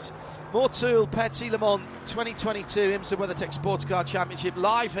first Motul Petit Le Mans 2022 IMSA WeatherTech Sports Car Championship,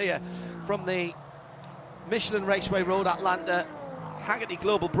 live here from the Michelin Raceway Road, Atlanta, Haggerty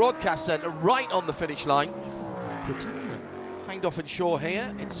Global Broadcast Centre, right on the finish line. Hindhaugh and Shaw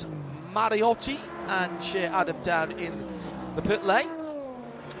here. It's Mariotti and Shea Adam down in the pit lane.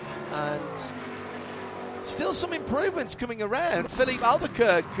 And still some improvements coming around. Philippe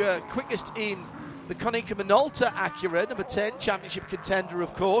Albuquerque, quickest in the Konica Minolta Acura, number 10, championship contender,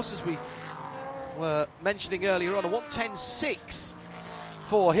 of course, as we were mentioning earlier on. A 1:10.6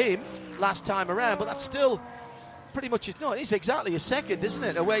 for him last time around, but that's still pretty much it's exactly a second, isn't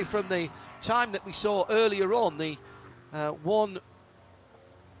it, away from the time that we saw earlier on, the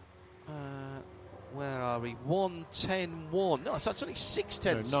where are we? 1:10.1. No, so that's only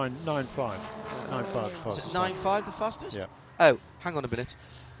 6/10. 9.5. 9.5. Is it 9.5 the fastest? Yeah. Oh, hang on a minute.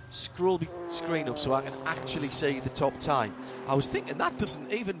 Scroll the screen up so I can actually see the top time. I was thinking that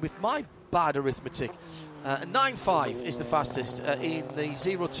doesn't, even with my bad arithmetic. 9.5 is the fastest in the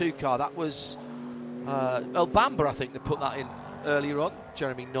 02 car. That was El Bamba, I think, that put that in earlier on.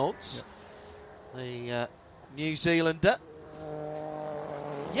 Jeremy Notes, the New Zealander.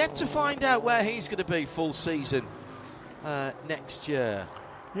 Yet to find out where he's going to be full season next year.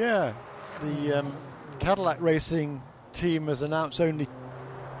 Yeah, the Cadillac Racing team has announced only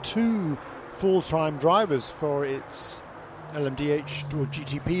 2 full-time drivers for its LMDH or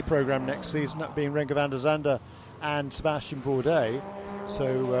GTP program next season, that being Renke van der Zande and Sebastian Bourdais.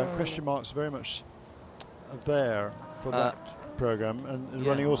 So question marks very much there for that program, and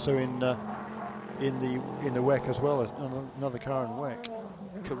running also in the WEC as well as another car in WEC.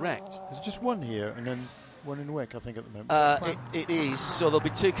 Correct. There's just one here, and then one in WEC, I think, at the moment. It is. So there'll be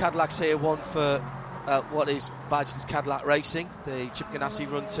 2 Cadillacs here, one for what is badged as Cadillac Racing, the Chip Ganassi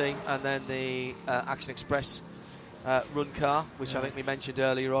run team, and then the Action Express run car, which I think we mentioned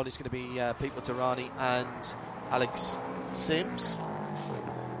earlier on, is going to be Pete Mutarani and Alexander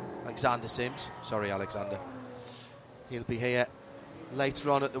Sims. Sorry, Alexander. He'll be here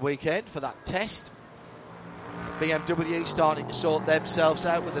later on at the weekend for that test. BMW starting to sort themselves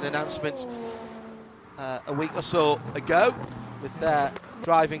out with an announcement a week or so ago with their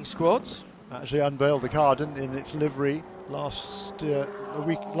driving squads. Actually unveiled the car, didn't it, in its livery last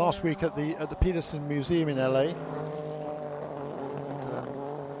week at the Peterson Museum in LA.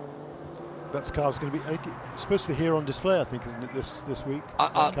 That car's going to be supposed to be here on display, I think, isn't it, this week?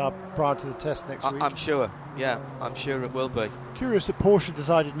 Car prior to the test next week. I'm sure. Yeah, I'm sure it will be. Curious that Porsche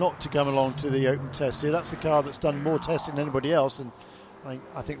decided not to come along to the open test here. That's the car that's done more testing than anybody else, and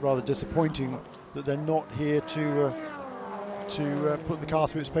I think rather disappointing that they're not here to put the car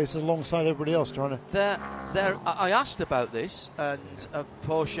through its paces alongside everybody else trying to. I asked about this, and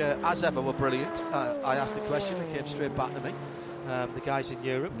Porsche, as ever, were brilliant. I asked the question, they came straight back to me. The guys in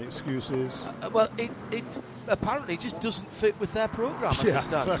Europe. And the excuse is? Well, it apparently just doesn't fit with their programme as it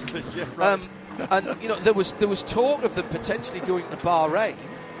stands. Exactly. Yeah, right. And there was talk of them potentially going to Bahrain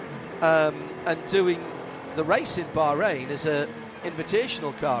and doing the race in Bahrain as a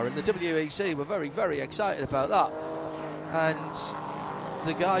invitational car, and the WEC were very, very excited about that. And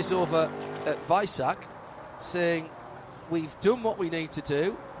the guys over at Weissach saying, we've done what we need to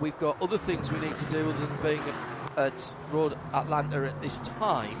do, we've got other things we need to do other than being at Road Atlanta at this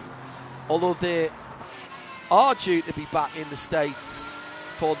time, although they are due to be back in the States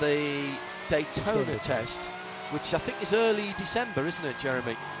for the Daytona test, which I think is early December, isn't it,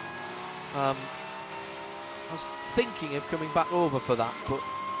 Jeremy? I was thinking of coming back over for that, but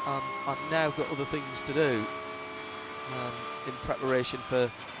I've now got other things to do in preparation for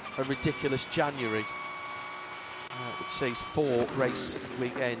a ridiculous January, which sees 4 race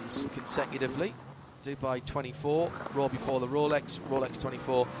weekends consecutively. Dubai 24, Raw before the Rolex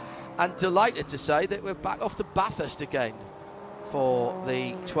 24, and delighted to say that we're back off to Bathurst again for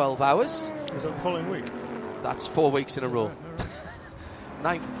the 12 hours. Is that the following week? That's 4 weeks in a row.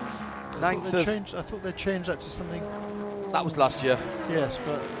 Ninth I thought they changed that to something. That was last year. Yes,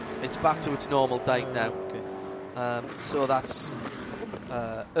 but it's back to its normal date now. Okay. So that's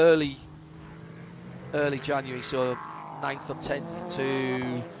early January, so 9th or 10th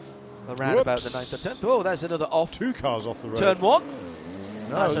to around about the 9th or 10th. Oh, there's another off. 2 cars off the road. Turn 1?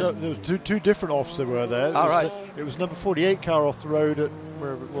 No, there were two different offs that were there. It was number 48 car off the road at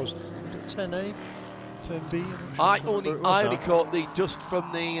wherever it was. 10A? 10B? I only caught the dust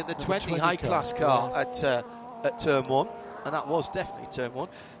from the 20 high class car at turn 1, and that was definitely turn 1.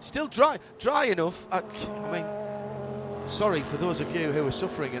 Still dry enough. I mean, sorry for those of you who are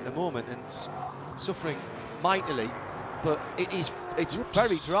suffering at the moment and suffering mightily, but it's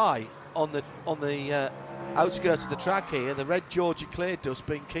very dry on the outskirts of the track here. The red Georgia Clay dust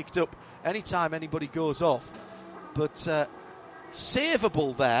being kicked up anytime anybody goes off, but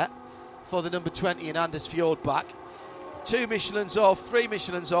savable there for the number 20 in Anders Fjordbach. 2 Michelins off, 3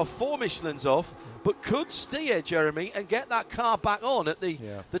 Michelins off, 4 Michelins off, but could steer, Jeremy, and get that car back on at the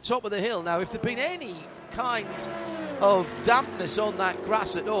top of the hill. Now, if there'd been any kind of dampness on that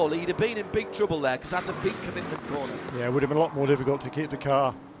grass at all, he'd have been in big trouble there, because that's a big commitment corner. Yeah, it would have been a lot more difficult to keep the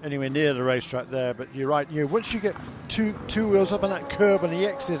car anywhere near the racetrack there, but you're right. Once you get two wheels up on that curb and the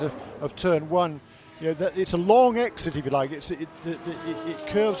exit of turn 1, it's a long exit, if you like. It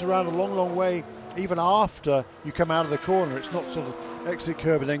curves around a long way, even after you come out of the corner. It's not sort of exit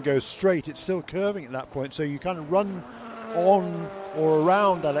curve and then goes straight. It's still curving at that point, so you kind of run on or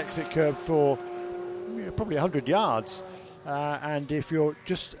around that exit curve for probably 100 yards, and if you're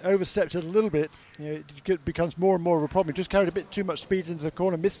just overstepped it a little bit, it becomes more and more of a problem. You just carried a bit too much speed into the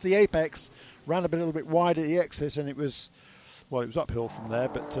corner, missed the apex, ran a little bit wide at the exit, and it was uphill from there,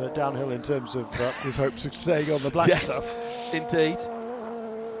 but downhill in terms of his hopes of staying on the black stuff. Yes, indeed.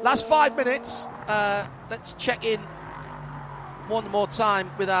 Last 5 minutes. Let's check in one more time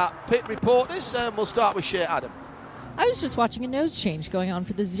with our pit reporters, and we'll start with Shea Adam. I was just watching a nose change going on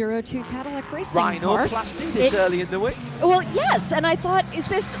for the 02 Cadillac racing car. Rhinoplasty this early in the week? Well, yes, and I thought, is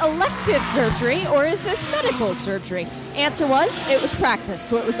this elective surgery or is this medical surgery? Answer was, it was practice,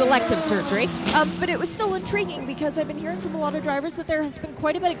 so it was elective surgery. But it was still intriguing because I've been hearing from a lot of drivers that there has been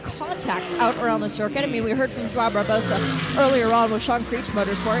quite a bit of contact out around the circuit. I mean, we heard from Joao Barbosa earlier on with Sean Creech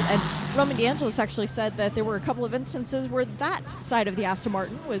Motorsport, and Roman DeAngelis actually said that there were a couple of instances where that side of the Aston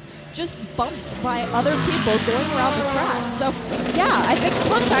Martin was just bumped by other people going around the track. So, yeah, I think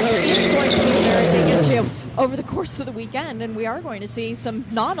contact is going to be a very big issue over the course of the weekend, and we are going to see some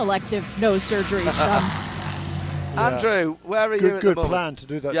non-elective nose surgeries. Andrew, where are you at the moment? Good plan to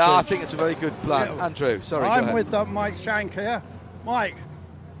do that. Yeah, I think it's a very good plan. Yeah. Andrew, sorry, I'm go ahead. with Mike Shank here. Mike,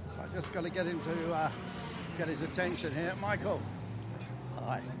 I just got to get him to get his attention here. Michael,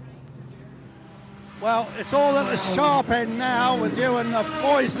 hi. Well, it's all at the sharp end now with you and the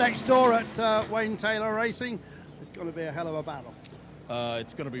boys next door at Wayne Taylor Racing. It's going to be a hell of a battle.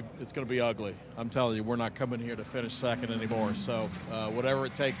 It's going to be ugly. I'm telling you, we're not coming here to finish second anymore. So whatever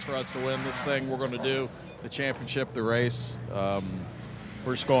it takes for us to win this thing, we're going to do. The championship, the race.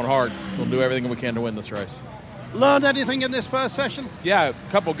 We're just going hard. We'll do everything we can to win this race. Learned anything in this first session? Yeah,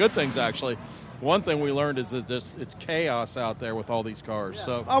 a couple good things actually. One thing we learned is that it's chaos out there with all these cars.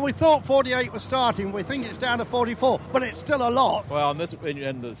 Yeah. So we thought 48 was starting. We think it's down to 44, but it's still a lot. Well, and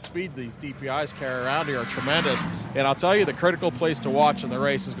the speed these DPIs carry around here are tremendous. And I'll tell you, the critical place to watch in the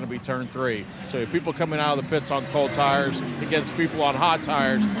race is going to be turn 3. So if people coming out of the pits on cold tires against people on hot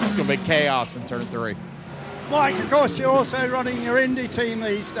tires, it's going to be chaos in turn 3. Mike, of course, you're also running your Indy team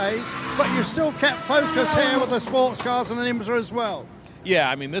these days, but you've still kept focus here with the sports cars and IMSA as well. Yeah,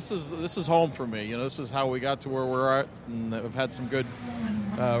 I mean, this is home for me. You know, this is how we got to where we're at, and we've had some good,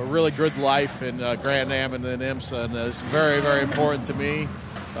 really good life in Grand Am and then IMSA, and it's very, very important to me,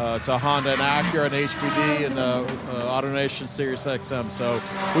 to Honda and Acura and HPD and AutoNation Sirius XM. So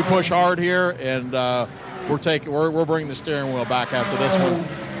we push hard here, and we're bringing the steering wheel back after this one.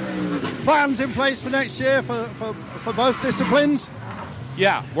 Plans in place for next year for both disciplines?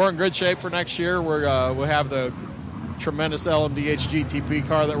 Yeah, we're in good shape for next year. We have the tremendous LMDH GTP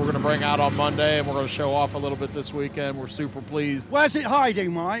car that we're going to bring out on Monday, and we're going to show off a little bit this weekend. We're super pleased. Where's it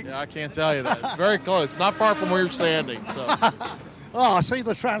hiding, Mike? Yeah, I can't tell you that. It's very close. Not far from where you're standing. So. I see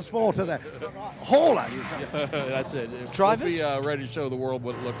the transporter there. Hauler. That's it. Drivers? We'll be ready to show the world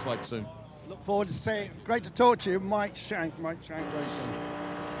what it looks like soon. Look forward to seeing it. Great to talk to you, Mike Shank Racing.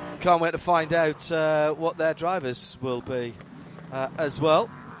 Can't wait to find out what their drivers will be as well.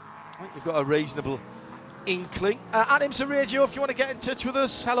 I think we've got a reasonable inkling. At IMSA Radio, if you want to get in touch with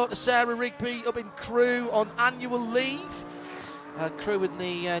us, hello to Sarah Rigby up in Crewe on annual leave. Crewe in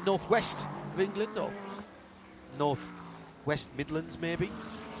the northwest of England, or northwest Midlands maybe,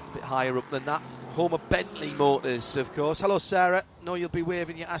 a bit higher up than that. Home of Bentley Motors, of course. Hello, Sarah. Know you'll be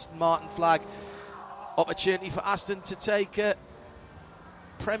waving your Aston Martin flag. Opportunity for Aston to take a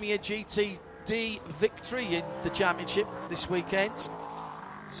Premier GTD victory in the championship this weekend.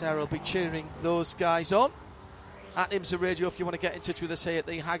 Sarah will be cheering those guys on. At IMSA Radio, if you want to get in touch with us here at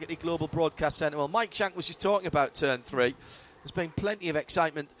the Haggerty Global Broadcast Centre. Well, Mike Shank was just talking about Turn 3. There's been plenty of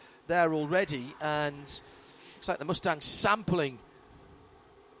excitement there already, and looks like the Mustang sampling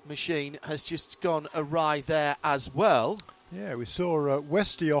machine has just gone awry there as well. Yeah, we saw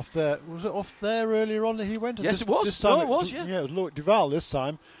Westy off there. Was it off there earlier on that he went? Yes, it was. This time it was, yeah. Yeah, it was Loic Duval this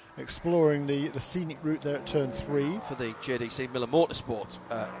time, exploring the scenic route there at Turn 3. For the JDC Miller Motorsport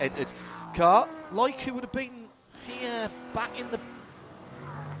entered car. Loic, who would have been here back in the...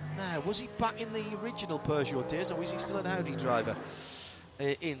 Now, was he back in the original Peugeot days, or was he still an Audi driver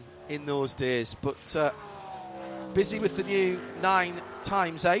in those days? But busy with the new 9x8,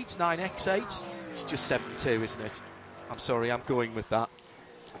 9x8. It's just 72, isn't it? I'm sorry, I'm going with that.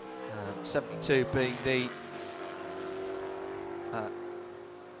 72 being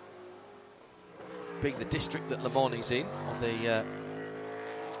the district that Le Mans is in, or the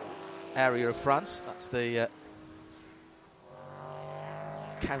area of France. That's the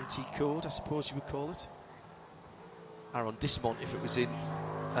county code, I suppose you would call it. Arrondissement if it was in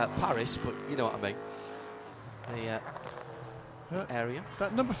Paris, but you know what I mean. The area.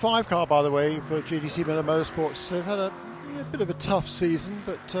 That number 5 car, by the way, for GDC Miller Motorsports, they've had a bit of a tough season,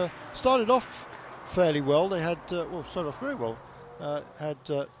 but started off fairly well. They had, started off very well.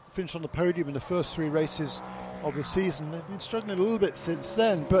 Finished on the podium in the first 3 races of the season. They've been struggling a little bit since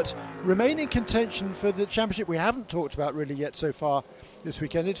then, but remain in contention for the championship we haven't talked about really yet so far this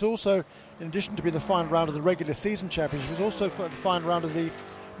weekend. It's also, in addition to being the final round of the regular season championship, it's also for the final round of the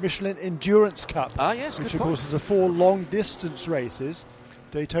Michelin Endurance Cup, yes, which of course is 4 long distance races.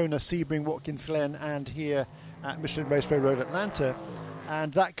 Daytona, Sebring, Watkins Glen, and here at Michelin Raceway Road, Atlanta.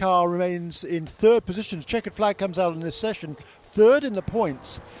 And that car remains in third position. Checkered flag comes out in this session, third in the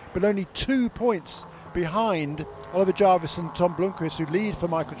points, but only 2 points behind Oliver Jarvis and Tom Blomqvist, who lead for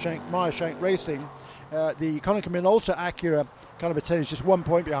Meyer Shank Racing. The Konica Minolta Acura kind of is just 1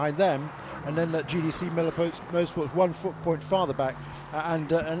 point behind them, and then that GDC Miller Motorsports 1 point farther back,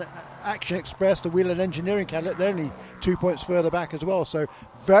 and an Action Express, the Wheel and Engineering Cadillac, they're only 2 points further back as well. So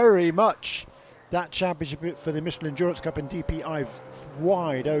very much that championship for the Michelin Endurance Cup in DPI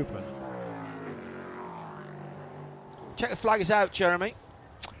wide open. Check the flag is out, Jeremy.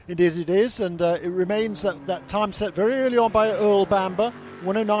 Indeed it is, and it remains that time set very early on by Earl Bamber,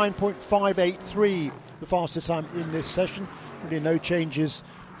 109.583, the fastest time in this session. Really no changes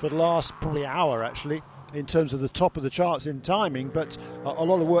for the last probably hour, actually, in terms of the top of the charts in timing, but a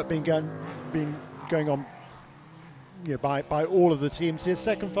lot of work being going on by all of the teams here.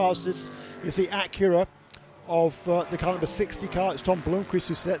 Second fastest is the Acura of the caliber 60 car. It's Tom Blomqvist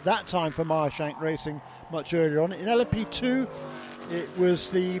who set that time for Meyer Shank Racing much earlier on. In LMP2, it was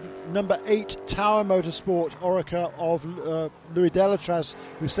the number 8 Tower Motorsport Orica of Louis Delatraz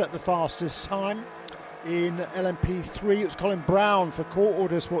who set the fastest time. In LMP3, it was Colin Brown for Court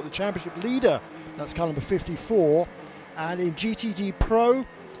Autosport, the championship leader. That's car number 54. And in GTD Pro,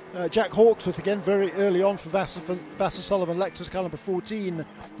 Jack Hawksworth again very early on for Vassar Sullivan Lexus, car number 14,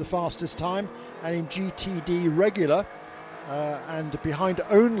 the fastest time. And in GTD Regular, and behind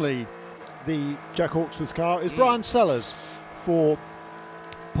only the Jack Hawksworth car, is Brian Sellers for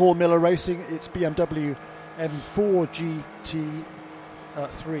Paul Miller Racing. It's BMW M4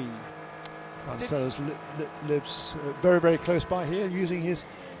 GT3. Brian Sellers lives very, very close by here, using his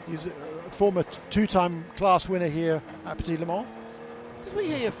former two-time class winner here at Petit Le Mans. Did we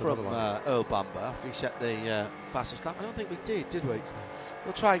hear from Earl Bamber after he set the fastest lap? I don't think we did we?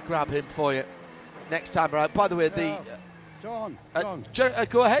 We'll try and grab him for you next time around. By the way, John.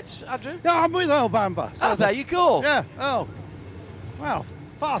 Go ahead, Andrew. Yeah, I'm with Earl Bamber. Oh, there you go. Yeah, Earl. Well,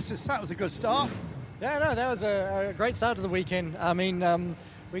 fastest, that was a good start. Yeah, no, that was a great start to the weekend. I mean,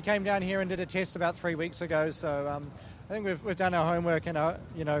 we came down here and did a test about 3 weeks ago, so I think we've done our homework, and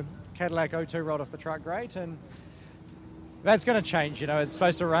Cadillac O2 rolled off the truck great, and that's going to change. It's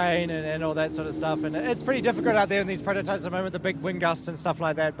supposed to rain and all that sort of stuff, and it's pretty difficult out there in these prototypes at the moment, the big wind gusts and stuff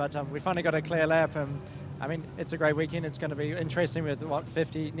like that, but we finally got a clear lap, and I mean, it's a great weekend. It's going to be interesting with,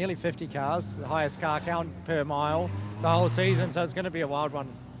 nearly 50 cars, the highest car count per mile the whole season, so it's going to be a wild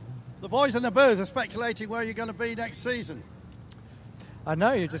one. The boys in the booth are speculating where you're going to be next season. I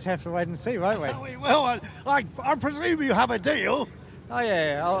know, you just have to wait and see, won't we? We will. I presume you have a deal. Oh,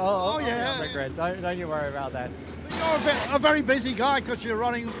 yeah. I'll yeah. regret. Don't you worry about that. You're a very busy guy because you're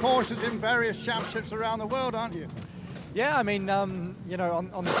running Porsches in various championships around the world, aren't you? Yeah, I mean, on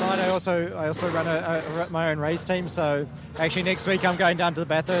the side, I also run my own race team. So actually, next week I'm going down to the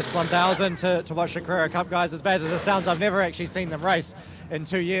Bathurst 1000 to watch the Carrera Cup guys. As bad as it sounds, I've never actually seen them race in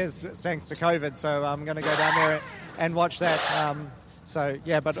 2 years thanks to COVID. So I'm going to go down there and watch that.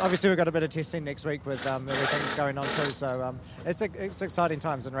 But obviously we've got a bit of testing next week with everything going on too. So it's exciting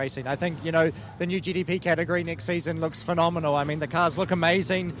times in racing. I think, the new GDP category next season looks phenomenal. I mean, the cars look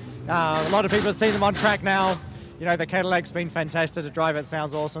amazing. A lot of people have seen them on track now. The Cadillac's been fantastic to drive. It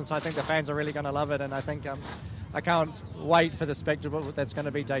sounds awesome. So I think the fans are really going to love it. And I think I can't wait for the spectacle that's going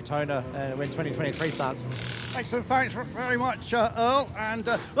to be Daytona when 2023 starts. Excellent. Thanks very much, Earl. And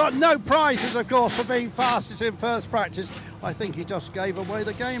no prizes, of course, for being fastest in first practice. I think he just gave away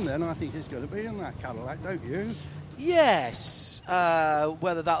the game then. I think he's going to be in that Cadillac, don't you? Yes.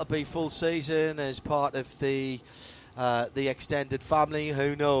 Whether that'll be full season as part of the extended family,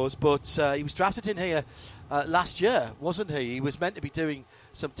 who knows? But he was drafted in here last year, wasn't he? He was meant to be doing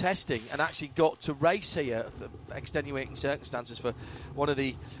some testing and actually got to race here, extenuating circumstances for one of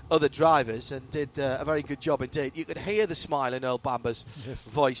the other drivers, and did a very good job indeed. You could hear the smile in Earl Bamber's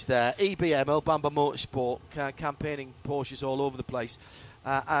voice there. EBM, Earl Bamber Motorsport, campaigning Porsches all over the place.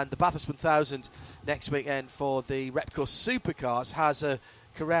 And the Bathurst 1000 next weekend for the Repco Supercars has a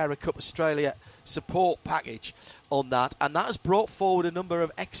Carrera Cup Australia support package on that, and that has brought forward a number of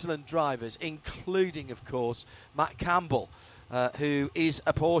excellent drivers, including, of course, Matt Campbell, who is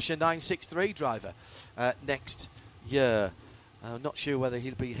a Porsche 963 driver next year. I'm not sure whether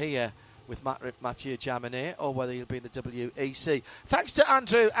he'll be here with Mathieu Jaminet or whether he'll be in the WEC. Thanks to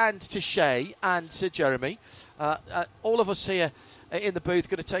Andrew and to Shay and to Jeremy. All of us here in the booth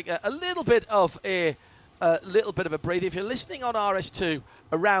going to take a little bit of a a little bit of a breather. If you're listening on RS2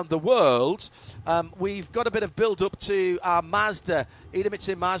 around the world, we've got a bit of build-up to our Mazda,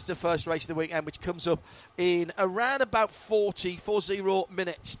 Idemitsu Mazda first race of the weekend, which comes up in around about 40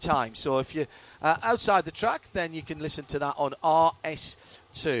 minutes time. So if you're outside the track, then you can listen to that on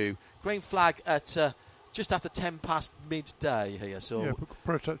RS2. Green flag at just after 10 past midday here. So yeah,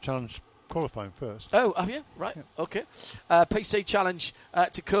 Prototype Challenge qualifying first. Oh, have you? Right, okay. PC Challenge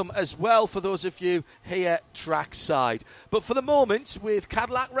to come as well for those of you here trackside. But for the moment, with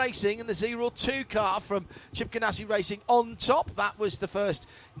Cadillac Racing and the 02 car from Chip Ganassi Racing on top, that was the first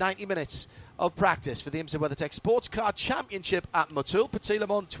 90 minutes of practice for the IMSA WeatherTech Sports Car Championship at Motul Petit Le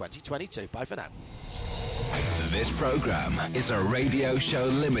Mans 2022. Bye for now. This program is a Radio Show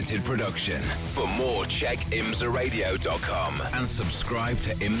Limited production. For more, check imsaradio.com and subscribe to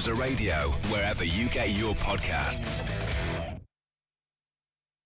IMSA Radio wherever you get your podcasts.